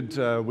included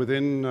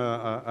within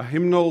a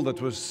hymnal that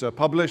was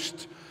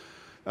published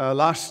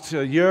last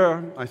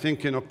year, I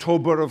think in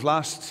October of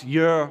last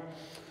year.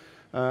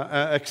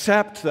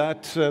 Except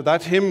that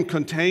that hymn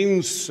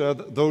contains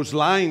those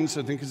lines.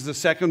 I think it's the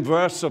second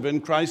verse of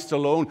In Christ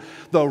Alone.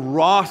 The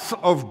wrath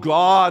of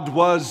God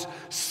was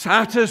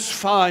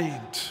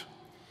satisfied.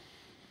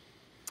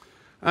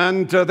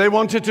 And they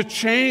wanted to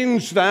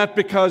change that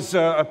because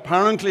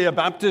apparently a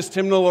Baptist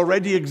hymnal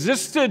already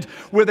existed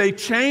with a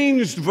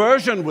changed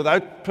version,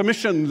 without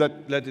permission,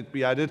 let it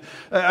be added.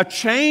 A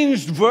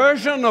changed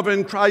version of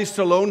In Christ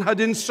Alone had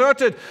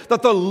inserted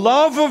that the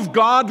love of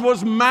God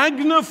was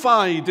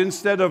magnified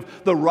instead of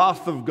the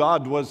wrath of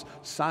God was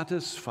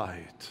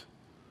satisfied.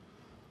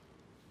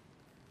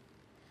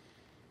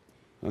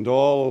 And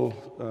all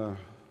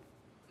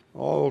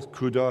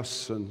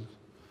kudos and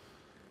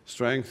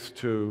strength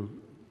to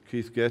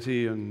Keith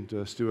Getty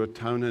and Stuart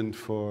Townend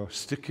for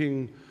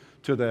sticking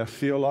to their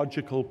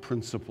theological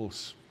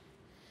principles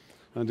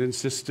and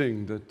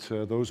insisting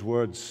that those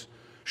words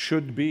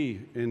should be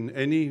in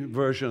any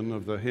version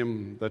of the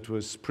hymn that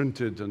was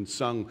printed and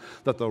sung,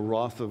 that the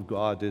wrath of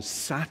God is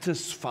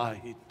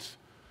satisfied.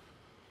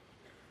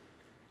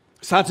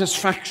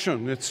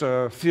 Satisfaction, it's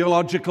a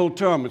theological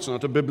term. It's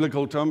not a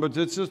biblical term, but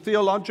it's a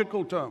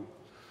theological term.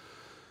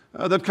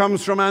 That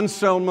comes from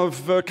Anselm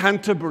of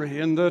Canterbury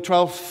in the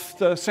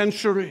 12th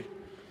century.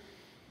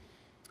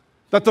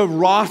 That the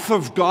wrath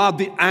of God,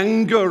 the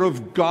anger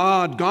of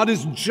God, God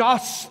is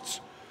just,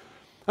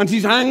 and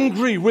he's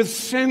angry with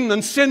sin,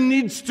 and sin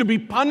needs to be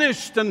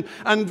punished,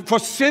 and for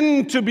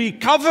sin to be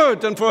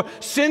covered, and for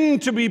sin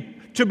to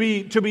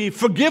be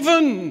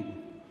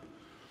forgiven.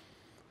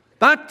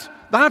 That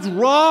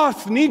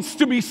wrath needs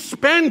to be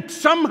spent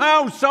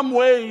somehow, some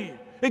way.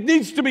 It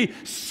needs to be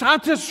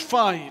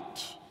satisfied.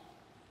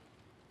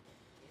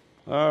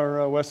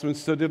 Our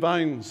Westminster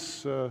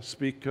Divines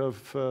speak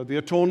of the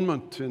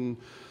atonement in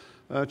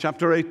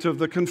chapter 8 of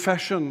the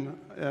Confession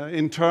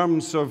in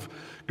terms of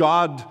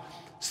God,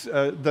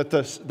 that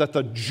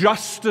the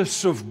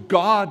justice of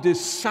God is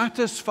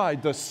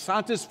satisfied, the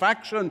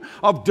satisfaction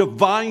of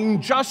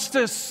divine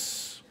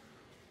justice.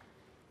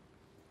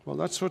 Well,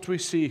 that's what we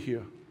see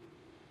here.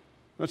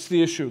 That's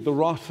the issue, the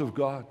wrath of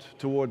God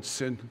towards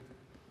sin.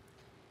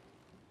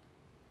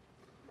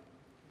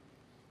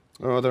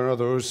 Oh, there are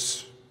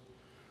those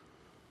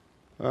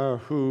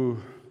who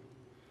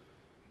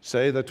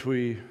say that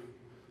we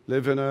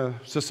live in a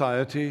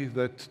society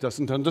that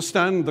doesn't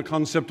understand the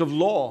concept of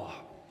law,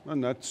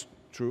 and that's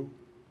true.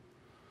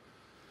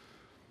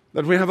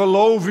 That we have a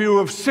low view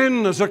of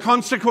sin as a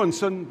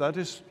consequence, and that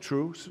is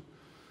true.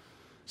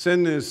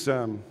 Sin is,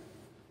 sin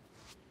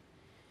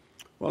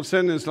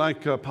is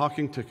like a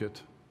parking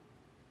ticket.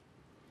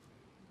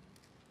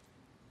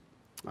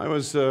 I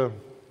was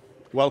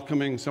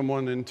welcoming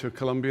someone into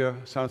Columbia,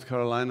 South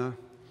Carolina.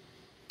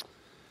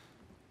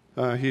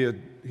 He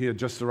had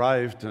just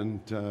arrived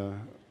and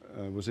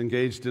was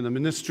engaged in a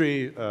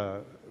ministry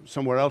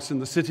somewhere else in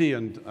the city,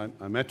 and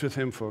I met with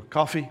him for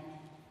coffee.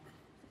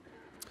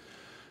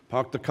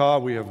 Parked the car.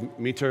 We have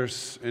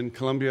meters in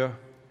Columbia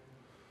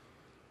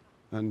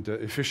and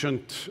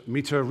efficient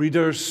meter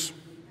readers.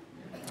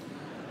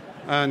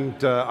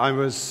 And I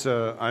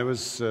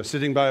was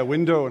sitting by a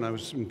window, and I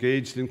was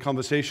engaged in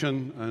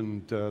conversation,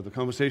 and the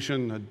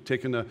conversation had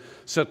taken a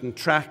certain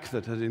track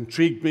that had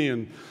intrigued me,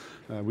 and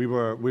we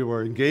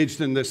were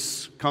engaged in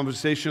this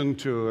conversation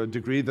to a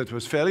degree that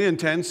was fairly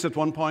intense at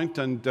one point,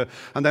 and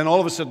then all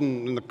of a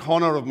sudden, in the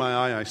corner of my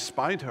eye, I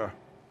spied her.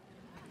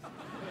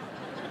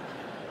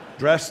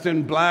 Dressed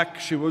in black,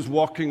 she was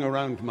walking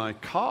around my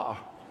car.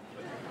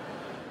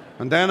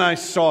 And then I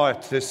saw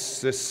it,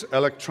 this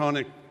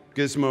electronic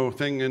gizmo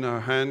thing in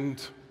her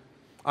hand.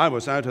 I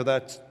was out of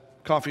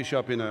that coffee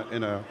shop in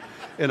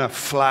a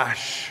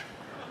flash.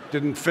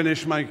 didn't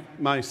finish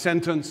my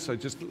sentence. I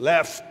just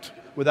left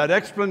without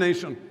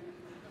explanation.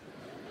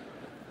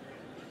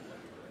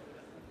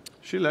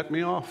 She let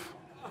me off.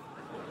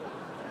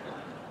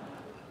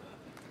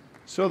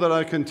 So that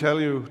I can tell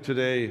you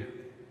today,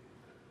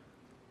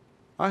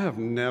 I have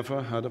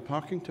never had a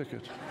parking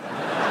ticket.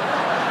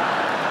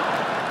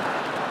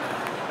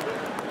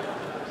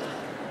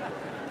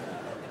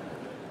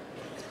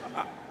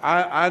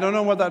 I don't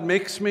know what that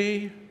makes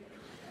me,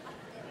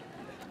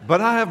 but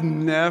I have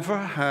never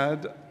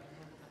had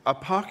a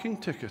parking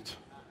ticket.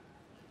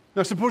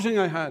 Now, supposing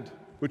I had,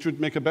 which would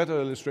make a better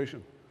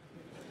illustration.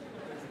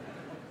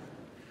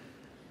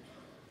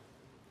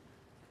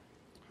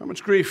 How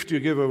much grief do you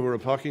give over a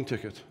parking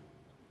ticket?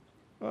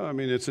 Well, I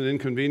mean, it's an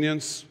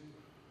inconvenience.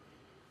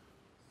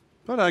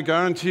 But I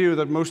guarantee you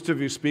that most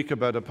of you speak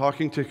about a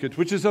parking ticket,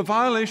 which is a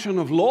violation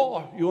of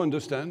law, you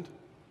understand.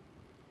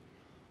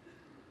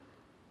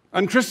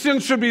 And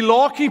Christians should be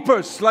law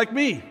keepers like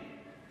me.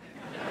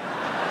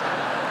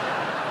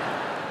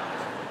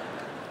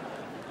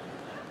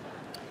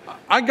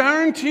 I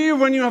guarantee you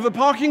when you have a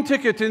parking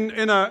ticket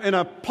in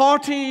a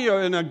party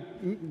or in a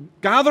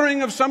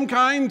gathering of some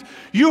kind,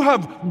 you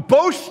have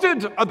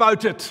boasted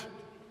about it.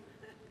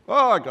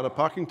 Oh, I got a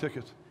parking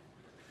ticket.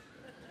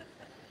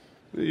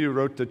 You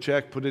wrote the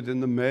check, put it in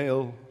the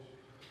mail.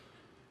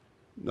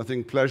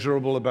 Nothing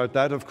pleasurable about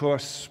that, of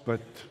course,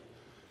 but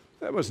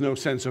there was no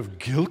sense of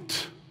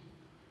guilt.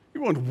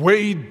 You weren't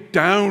weighed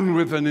down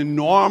with an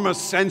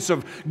enormous sense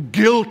of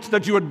guilt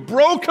that you had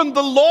broken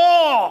the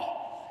law.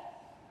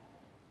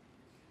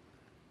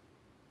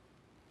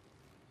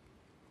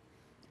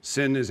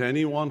 Sin is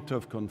any want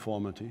of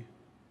conformity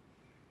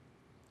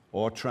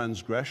or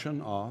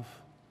transgression of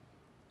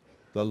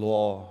the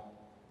law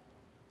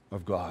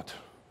of God.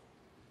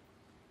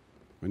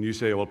 When you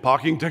say, well,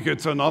 parking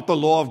tickets are not the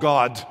law of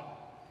God.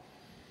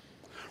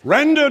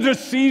 Render to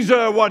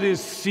Caesar what is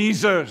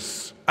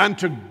Caesar's, and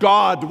to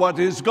God what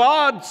is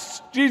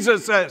God's,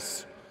 Jesus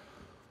says.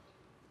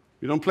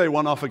 You don't play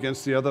one off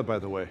against the other, by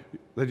the way.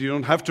 That you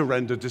don't have to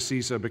render to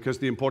Caesar because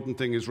the important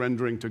thing is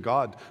rendering to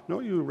God. No,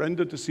 you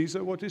render to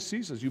Caesar what is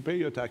Caesar's. You pay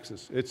your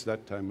taxes. It's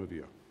that time of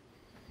year.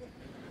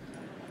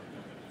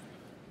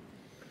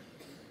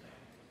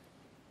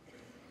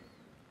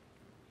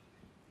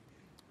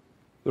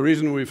 The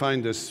reason we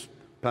find this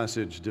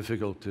passage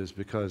difficult is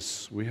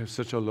because we have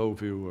such a low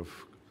view of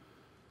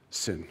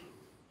sin.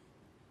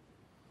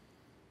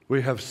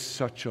 We have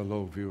such a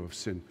low view of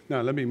sin.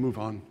 Now, let me move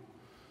on.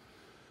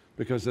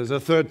 Because there's a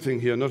third thing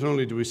here. Not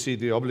only do we see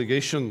the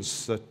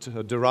obligations that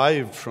are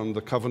derived from the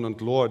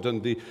covenant Lord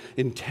and the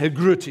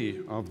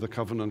integrity of the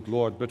covenant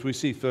Lord, but we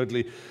see,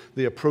 thirdly,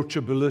 the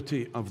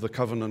approachability of the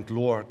covenant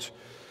Lord.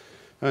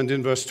 And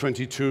in verse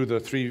 22, the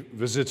three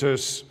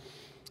visitors,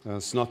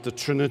 it's not the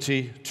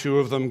Trinity, two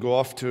of them go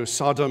off to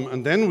Sodom,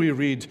 and then we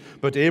read,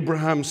 but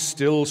Abraham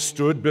still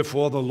stood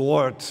before the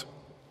Lord.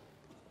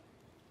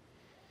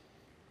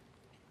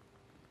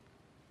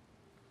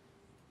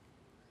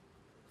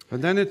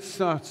 And then it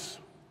starts,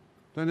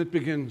 then it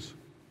begins,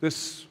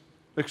 this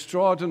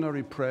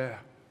extraordinary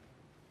prayer.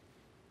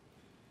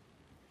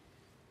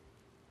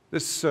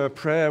 This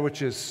prayer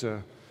which is,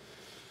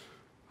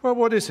 well,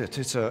 what is it?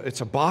 It's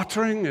a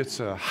bartering, it's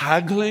a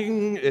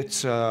haggling,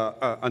 it's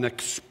an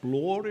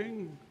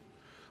exploring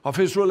of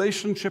his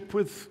relationship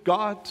with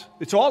God.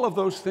 It's all of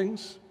those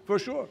things, for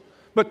sure.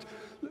 But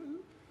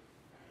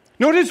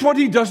notice what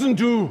he doesn't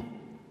do.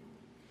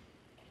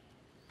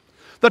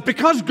 That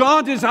because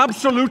God is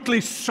absolutely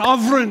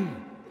sovereign,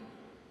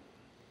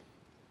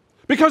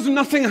 because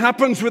nothing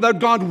happens without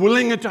God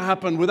willing it to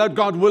happen, without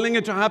God willing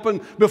it to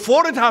happen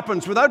before it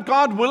happens, without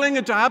God willing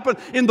it to happen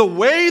in the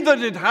way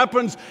that it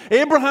happens,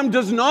 Abraham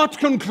does not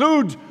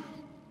conclude,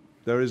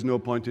 there is no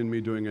point in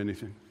me doing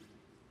anything.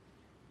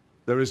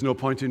 There is no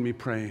point in me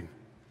praying.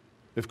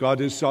 If God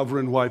is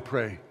sovereign, why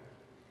pray?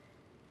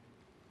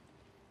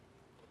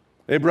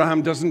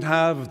 Abraham doesn't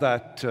have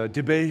that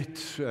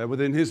debate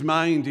within his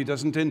mind. He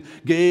doesn't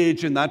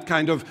engage in that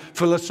kind of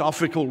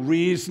philosophical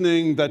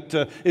reasoning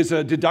that is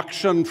a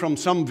deduction from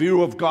some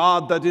view of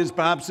God that is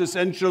perhaps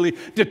essentially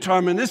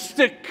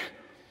deterministic.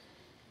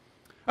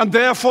 And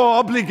therefore,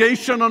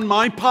 obligation on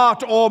my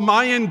part or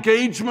my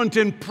engagement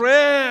in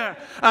prayer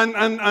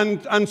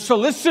and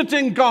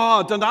soliciting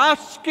God and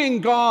asking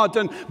God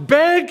and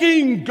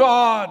begging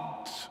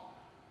God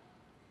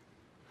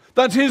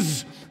that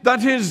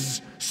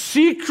his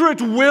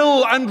secret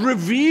will and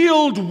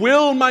revealed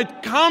will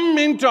might come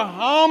into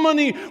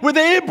harmony with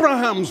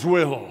Abraham's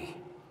will.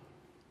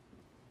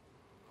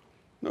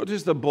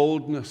 Notice the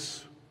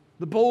boldness.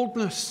 The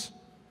boldness.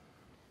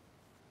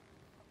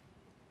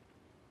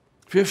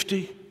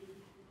 50.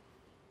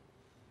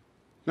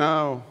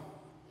 Now,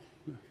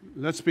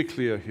 let's be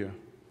clear here.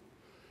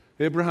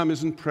 Abraham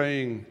isn't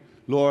praying,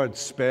 Lord,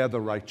 spare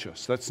the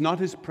righteous. That's not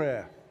his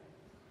prayer.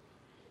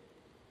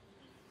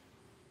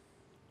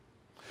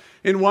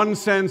 In one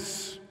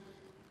sense,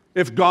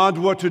 if God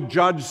were to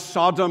judge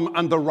Sodom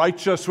and the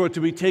righteous were to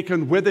be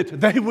taken with it,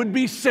 they would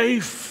be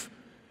safe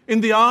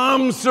in the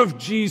arms of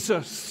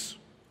Jesus.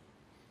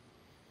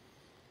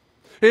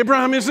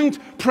 Abraham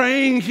isn't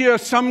praying here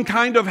some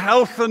kind of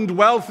health and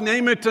wealth,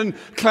 name it and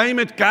claim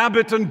it, gab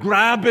it and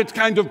grab it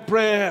kind of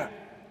prayer.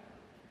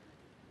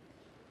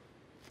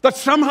 That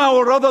somehow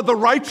or other the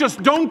righteous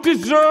don't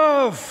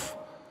deserve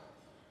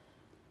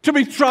to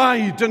be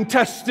tried and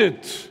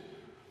tested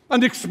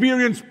and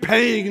experience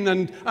pain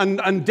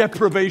and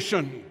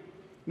deprivation.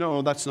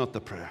 No, that's not the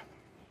prayer.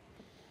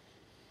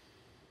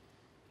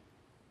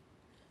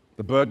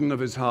 The burden of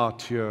his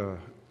heart here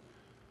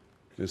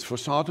is for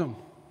Sodom.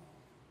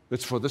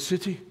 It's for the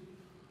city.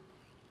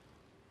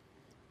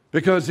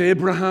 Because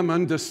Abraham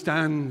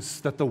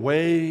understands that the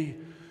way,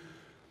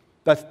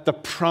 that the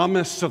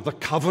promise of the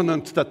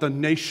covenant that the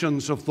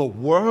nations of the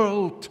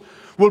world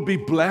will be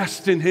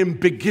blessed in him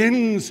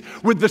begins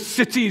with the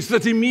cities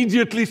that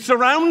immediately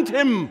surround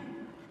him.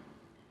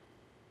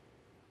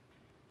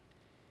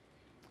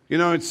 You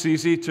know, it's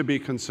easy to be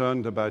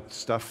concerned about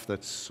stuff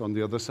that's on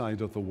the other side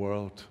of the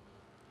world.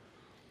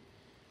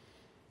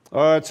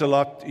 Oh, it's a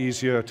lot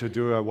easier to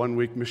do a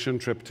one-week mission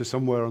trip to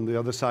somewhere on the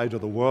other side of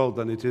the world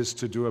than it is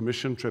to do a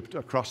mission trip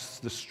across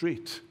the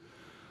street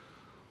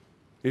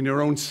in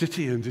your own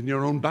city and in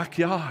your own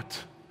backyard.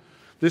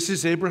 This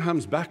is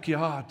Abraham's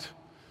backyard.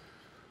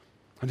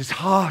 And his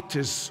heart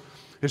is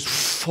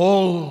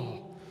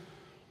full.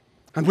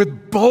 And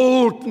with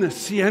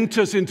boldness he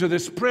enters into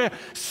this prayer.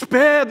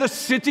 Spare the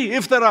city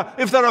if there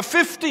are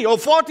 50 or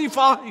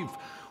 45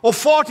 or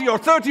 40 or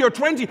 30 or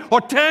 20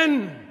 or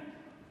 10.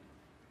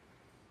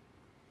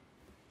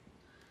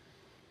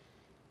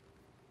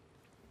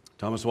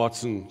 Thomas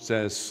Watson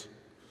says,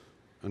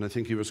 and I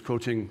think he was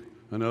quoting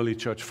an early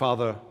church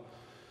father,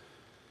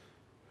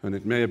 and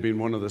it may have been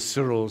one of the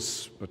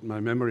Cyrils, but my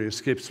memory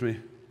escapes me.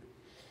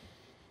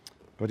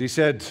 But he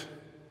said,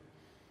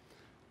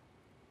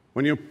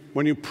 when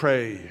you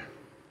pray,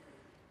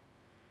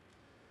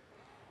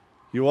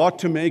 you ought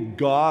to make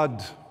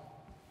God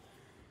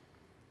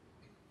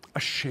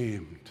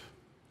ashamed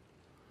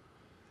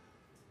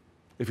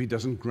if he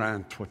doesn't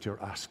grant what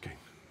you're asking.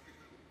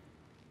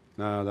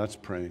 Now, that's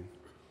praying.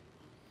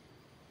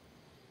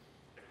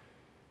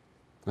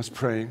 That's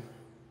praying.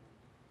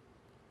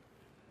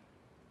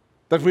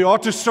 That we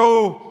ought to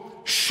so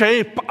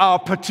shape our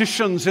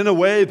petitions in a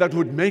way that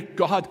would make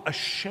God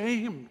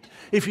ashamed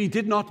if he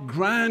did not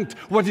grant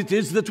what it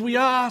is that we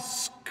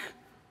ask.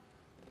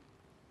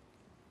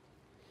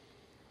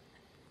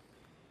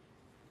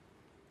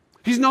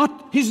 He's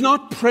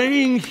not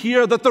praying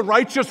here that the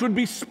righteous would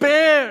be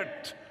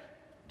spared.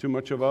 Too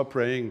much of our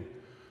praying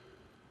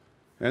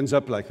ends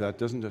up like that,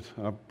 doesn't it?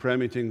 Our prayer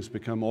meetings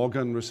become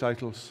organ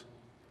recitals.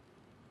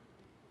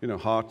 You know,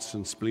 hearts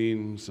and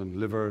spleens and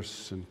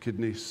livers and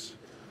kidneys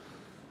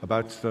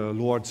about the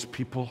Lord's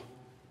people.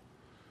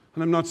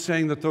 And I'm not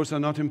saying that those are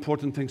not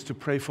important things to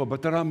pray for,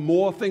 but there are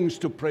more things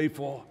to pray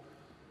for.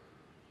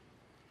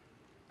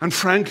 And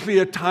frankly,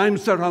 at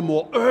times there are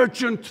more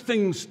urgent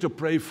things to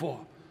pray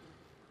for.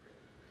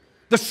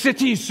 The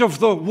cities of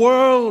the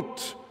world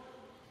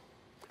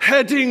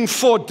heading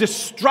for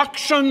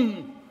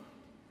destruction.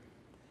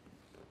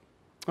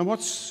 And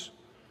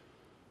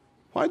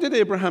why did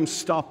Abraham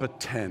stop at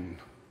 10?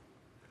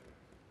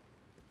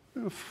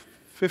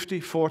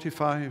 50,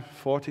 45,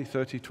 40,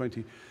 30,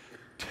 20,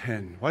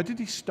 10. Why did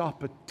he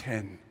stop at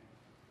 10?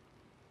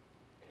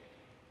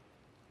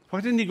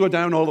 Why didn't he go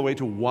down all the way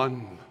to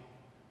 1?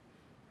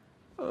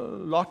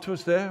 Lot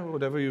was there,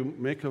 whatever you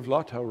make of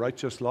Lot, how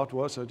righteous Lot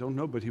was, I don't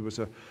know, but he was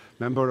a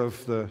member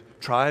of the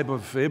tribe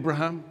of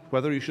Abraham.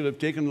 Whether he should have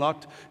taken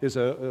Lot is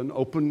an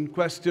open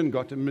question,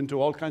 got him into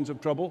all kinds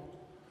of trouble.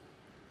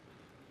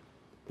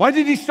 Why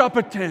did he stop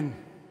at 10?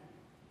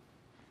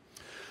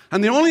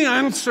 And the only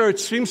answer,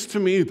 it seems to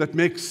me, that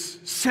makes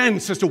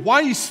sense as to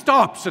why he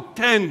stops at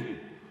 10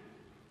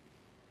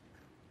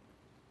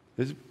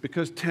 is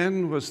because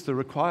 10 was the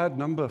required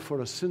number for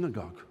a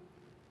synagogue.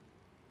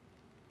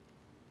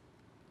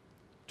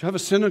 To have a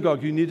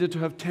synagogue, you needed to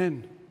have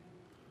 10.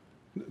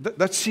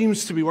 That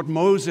seems to be what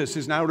Moses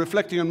is now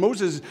reflecting on.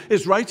 Moses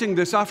is writing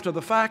this after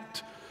the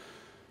fact.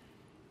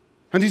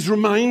 And he's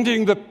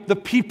reminding the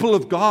people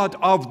of God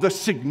of the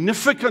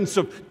significance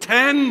of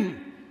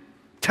 10.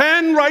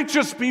 10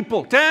 righteous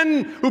people,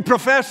 10 who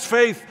profess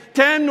faith,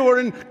 10 who are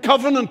in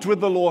covenant with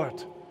the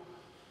Lord.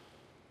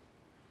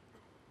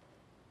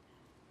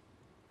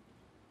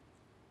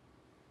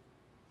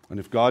 And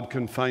if God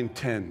can find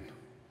 10,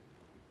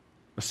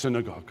 a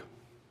synagogue,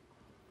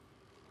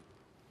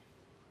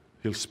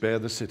 he'll spare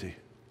the city.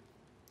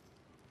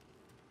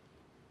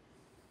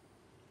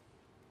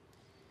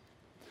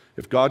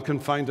 If God can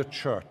find a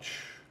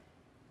church,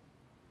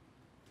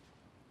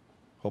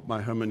 hope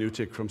my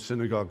hermeneutic from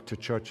synagogue to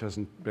church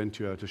hasn't bent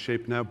you out of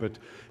shape now, but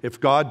if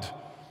God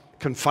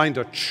can find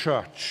a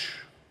church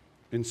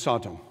in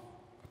Sodom,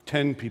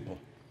 10 people,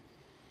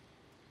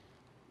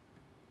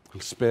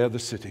 he'll spare the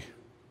city.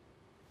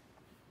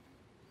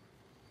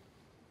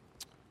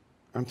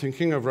 I'm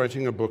thinking of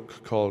writing a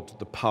book called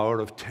The Power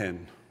of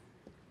 10.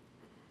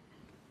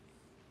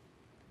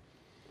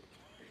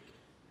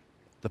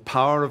 The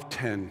Power of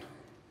 10.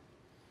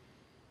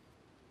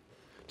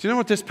 Do you know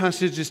what this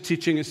passage is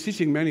teaching? It's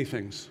teaching many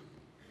things.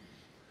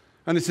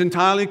 And it's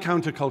entirely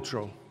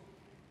countercultural.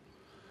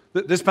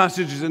 This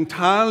passage is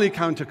entirely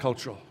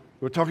countercultural.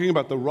 We're talking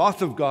about the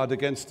wrath of God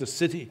against a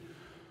city.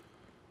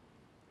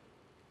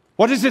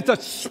 What is it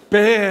that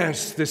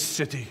spares this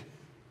city?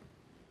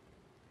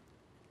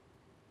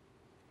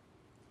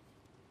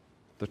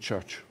 The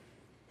church.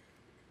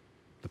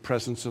 The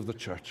presence of the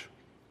church.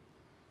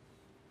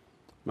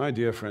 My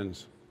dear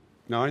friends,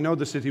 now I know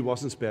the city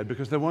wasn't spared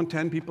because there weren't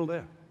 10 people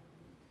there.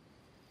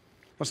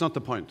 That's not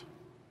the point.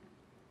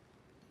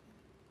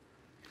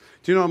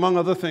 Do you know, among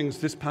other things,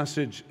 this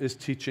passage is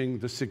teaching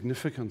the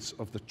significance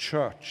of the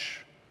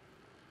church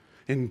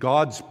in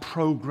God's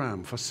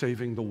program for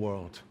saving the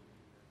world.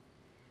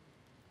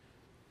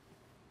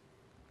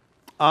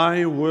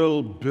 I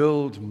will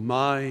build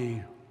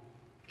my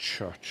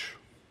church.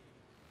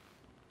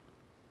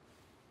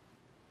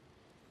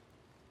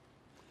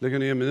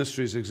 Ligonier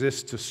Ministries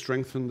exist to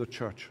strengthen the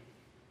church.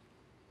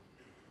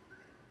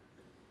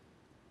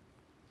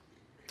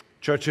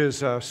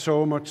 Churches are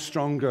so much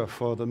stronger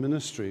for the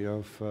ministry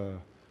of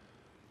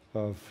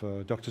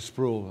Dr.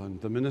 Sproul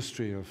and the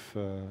ministry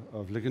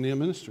of Ligonier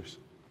Ministries.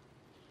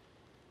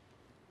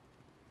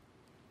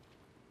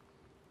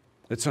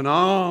 It's an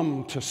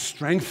arm to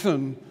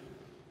strengthen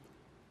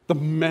the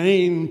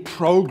main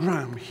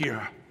program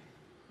here.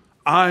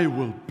 I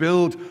will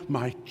build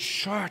my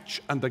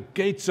church, and the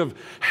gates of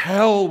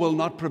hell will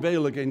not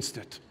prevail against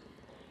it.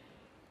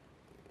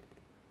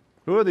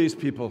 Who are these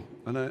people?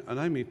 And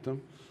I meet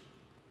them.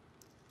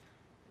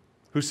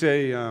 Who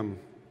say, I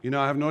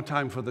have no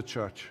time for the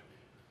church.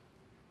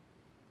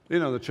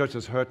 The church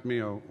has hurt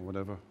me or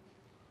whatever.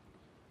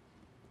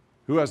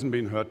 Who hasn't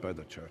been hurt by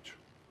the church?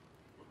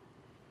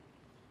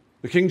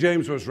 The King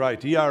James was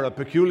right. Ye are a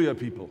peculiar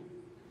people.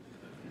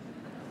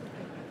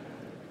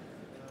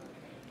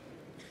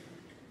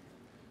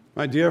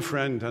 My dear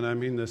friend, and I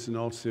mean this in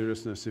all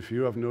seriousness, if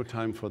you have no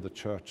time for the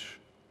church,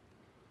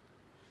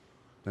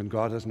 then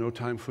God has no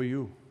time for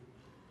you.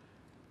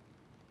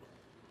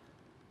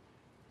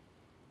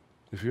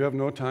 If you have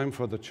no time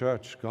for the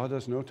church, God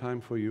has no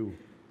time for you.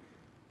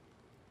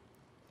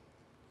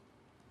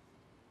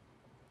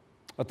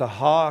 At the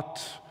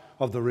heart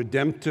of the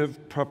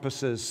redemptive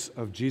purposes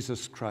of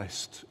Jesus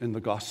Christ in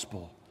the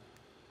gospel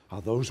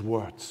are those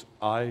words,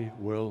 I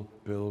will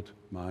build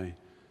my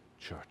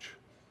church.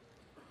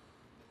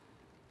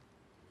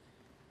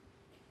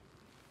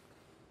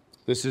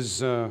 This is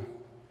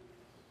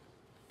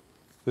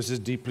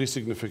deeply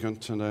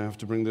significant, and I have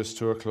to bring this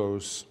to a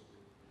close.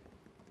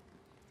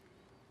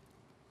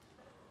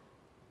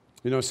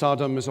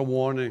 Sodom is a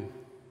warning.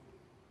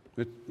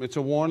 It's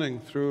a warning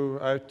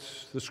throughout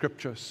the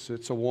Scriptures.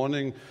 It's a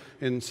warning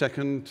in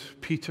 2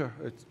 Peter.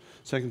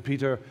 2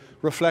 Peter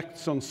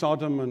reflects on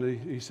Sodom, and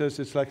he says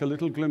it's like a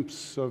little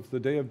glimpse of the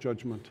day of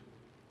judgment.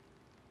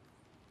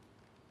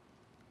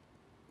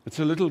 It's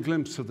a little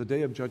glimpse of the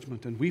day of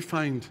judgment, and we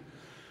find...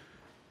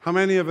 How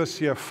many of us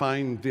here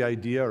find the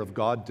idea of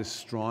God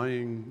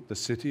destroying the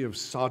city of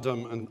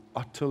Sodom an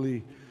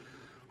utterly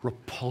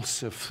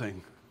repulsive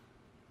thing?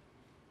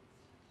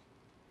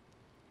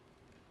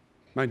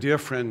 My dear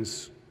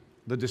friends,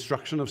 the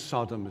destruction of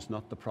Sodom is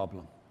not the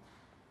problem.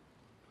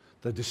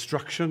 The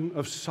destruction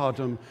of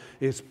Sodom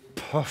is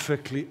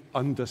perfectly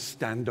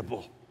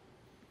understandable.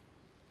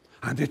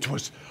 And it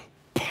was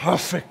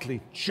perfectly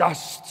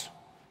just.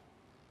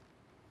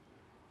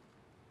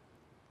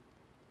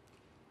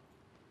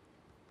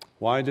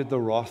 Why did the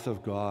wrath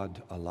of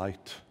God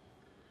alight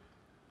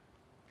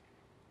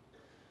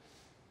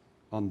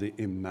on the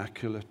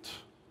immaculate,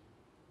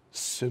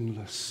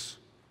 sinless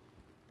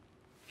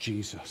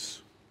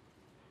Jesus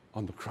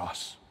on the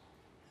cross?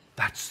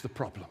 That's the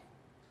problem.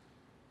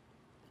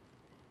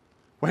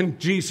 When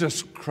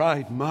Jesus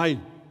cried, my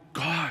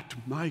God,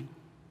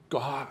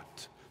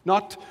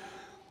 not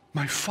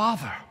my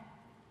Father,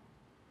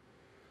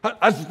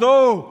 as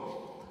though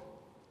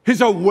his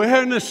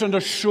awareness and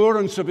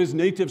assurance of his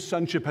native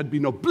sonship had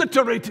been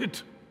obliterated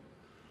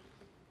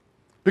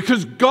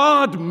because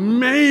God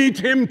made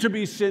him to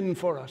be sin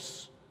for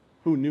us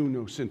who knew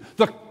no sin.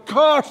 The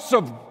curse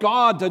of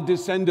God had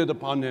descended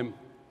upon him.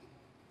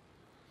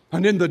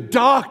 And in the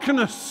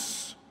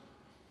darkness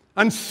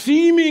and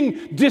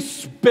seeming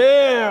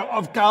despair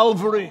of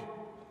Calvary,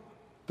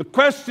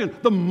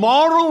 the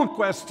moral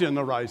question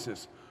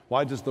arises,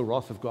 why does the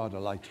wrath of God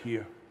alight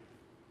here?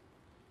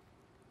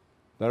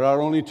 There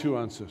are only two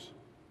answers.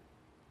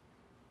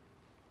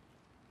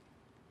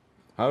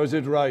 How is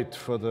it right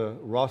for the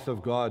wrath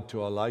of God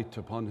to alight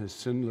upon his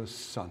sinless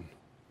Son?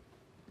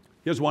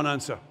 Here's one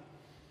answer.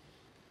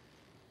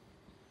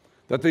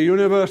 That the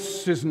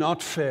universe is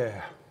not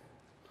fair.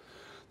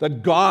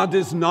 That God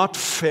is not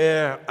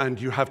fair, and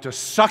you have to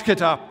suck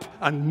it up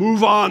and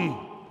move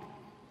on.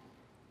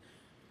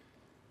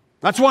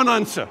 That's one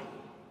answer.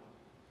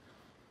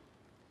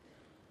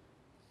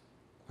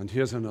 And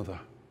here's another.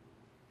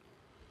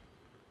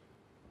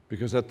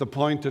 Because at the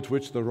point at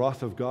which the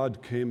wrath of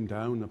God came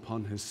down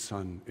upon his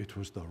Son, it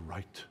was the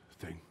right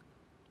thing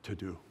to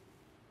do.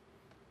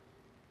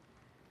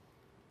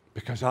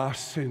 Because our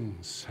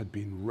sins had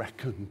been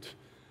reckoned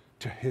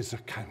to his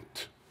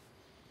account.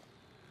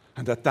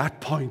 And at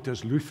that point,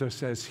 as Luther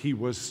says, he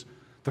was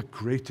the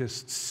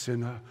greatest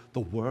sinner the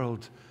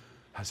world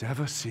has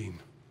ever seen.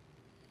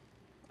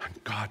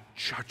 And God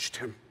judged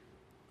him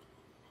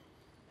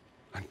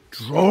and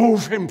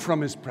drove him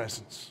from his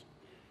presence.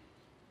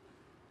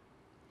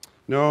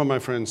 No, my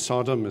friend,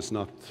 Sodom is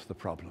not the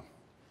problem.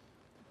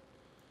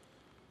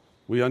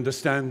 We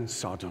understand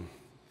Sodom.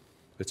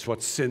 It's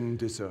what sin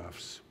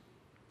deserves.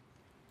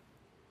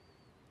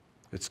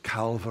 It's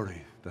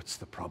Calvary that's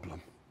the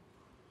problem.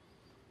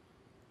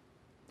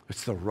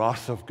 It's the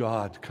wrath of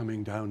God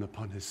coming down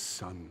upon his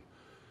Son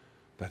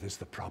that is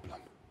the problem.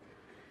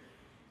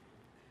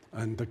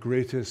 And the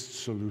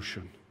greatest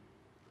solution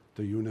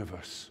the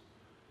universe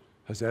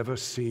has ever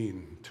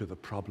seen to the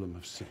problem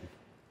of sin.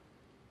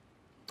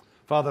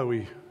 Father,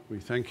 we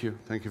thank you.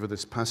 Thank you for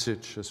this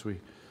passage as we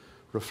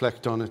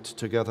reflect on it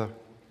together.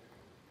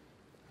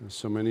 There's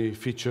so many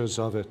features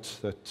of it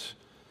that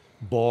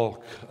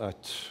balk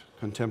at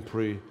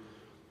contemporary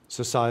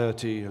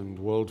society and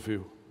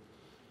worldview.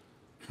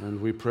 And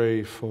we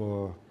pray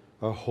for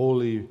a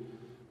holy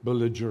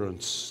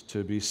belligerence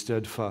to be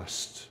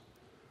steadfast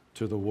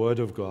to the Word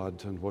of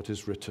God and what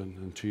is written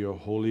and to your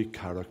holy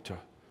character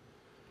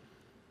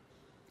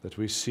that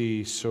we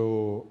see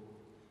so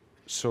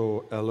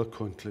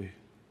eloquently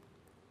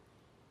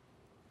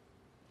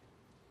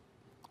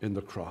in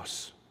the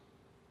cross.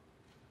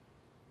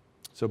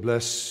 So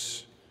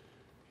bless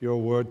your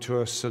word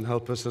to us and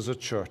help us as a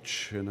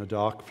church in a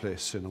dark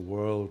place, in a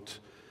world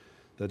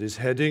that is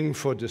heading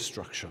for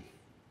destruction,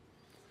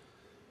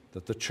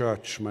 that the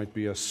church might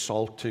be a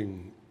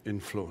salting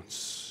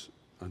influence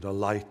and a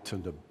light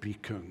and a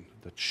beacon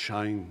that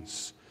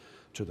shines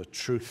to the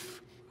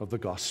truth of the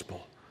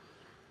gospel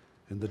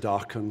in the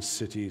darkened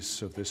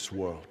cities of this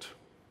world.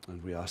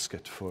 And we ask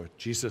it for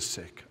Jesus'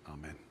 sake.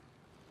 Amen.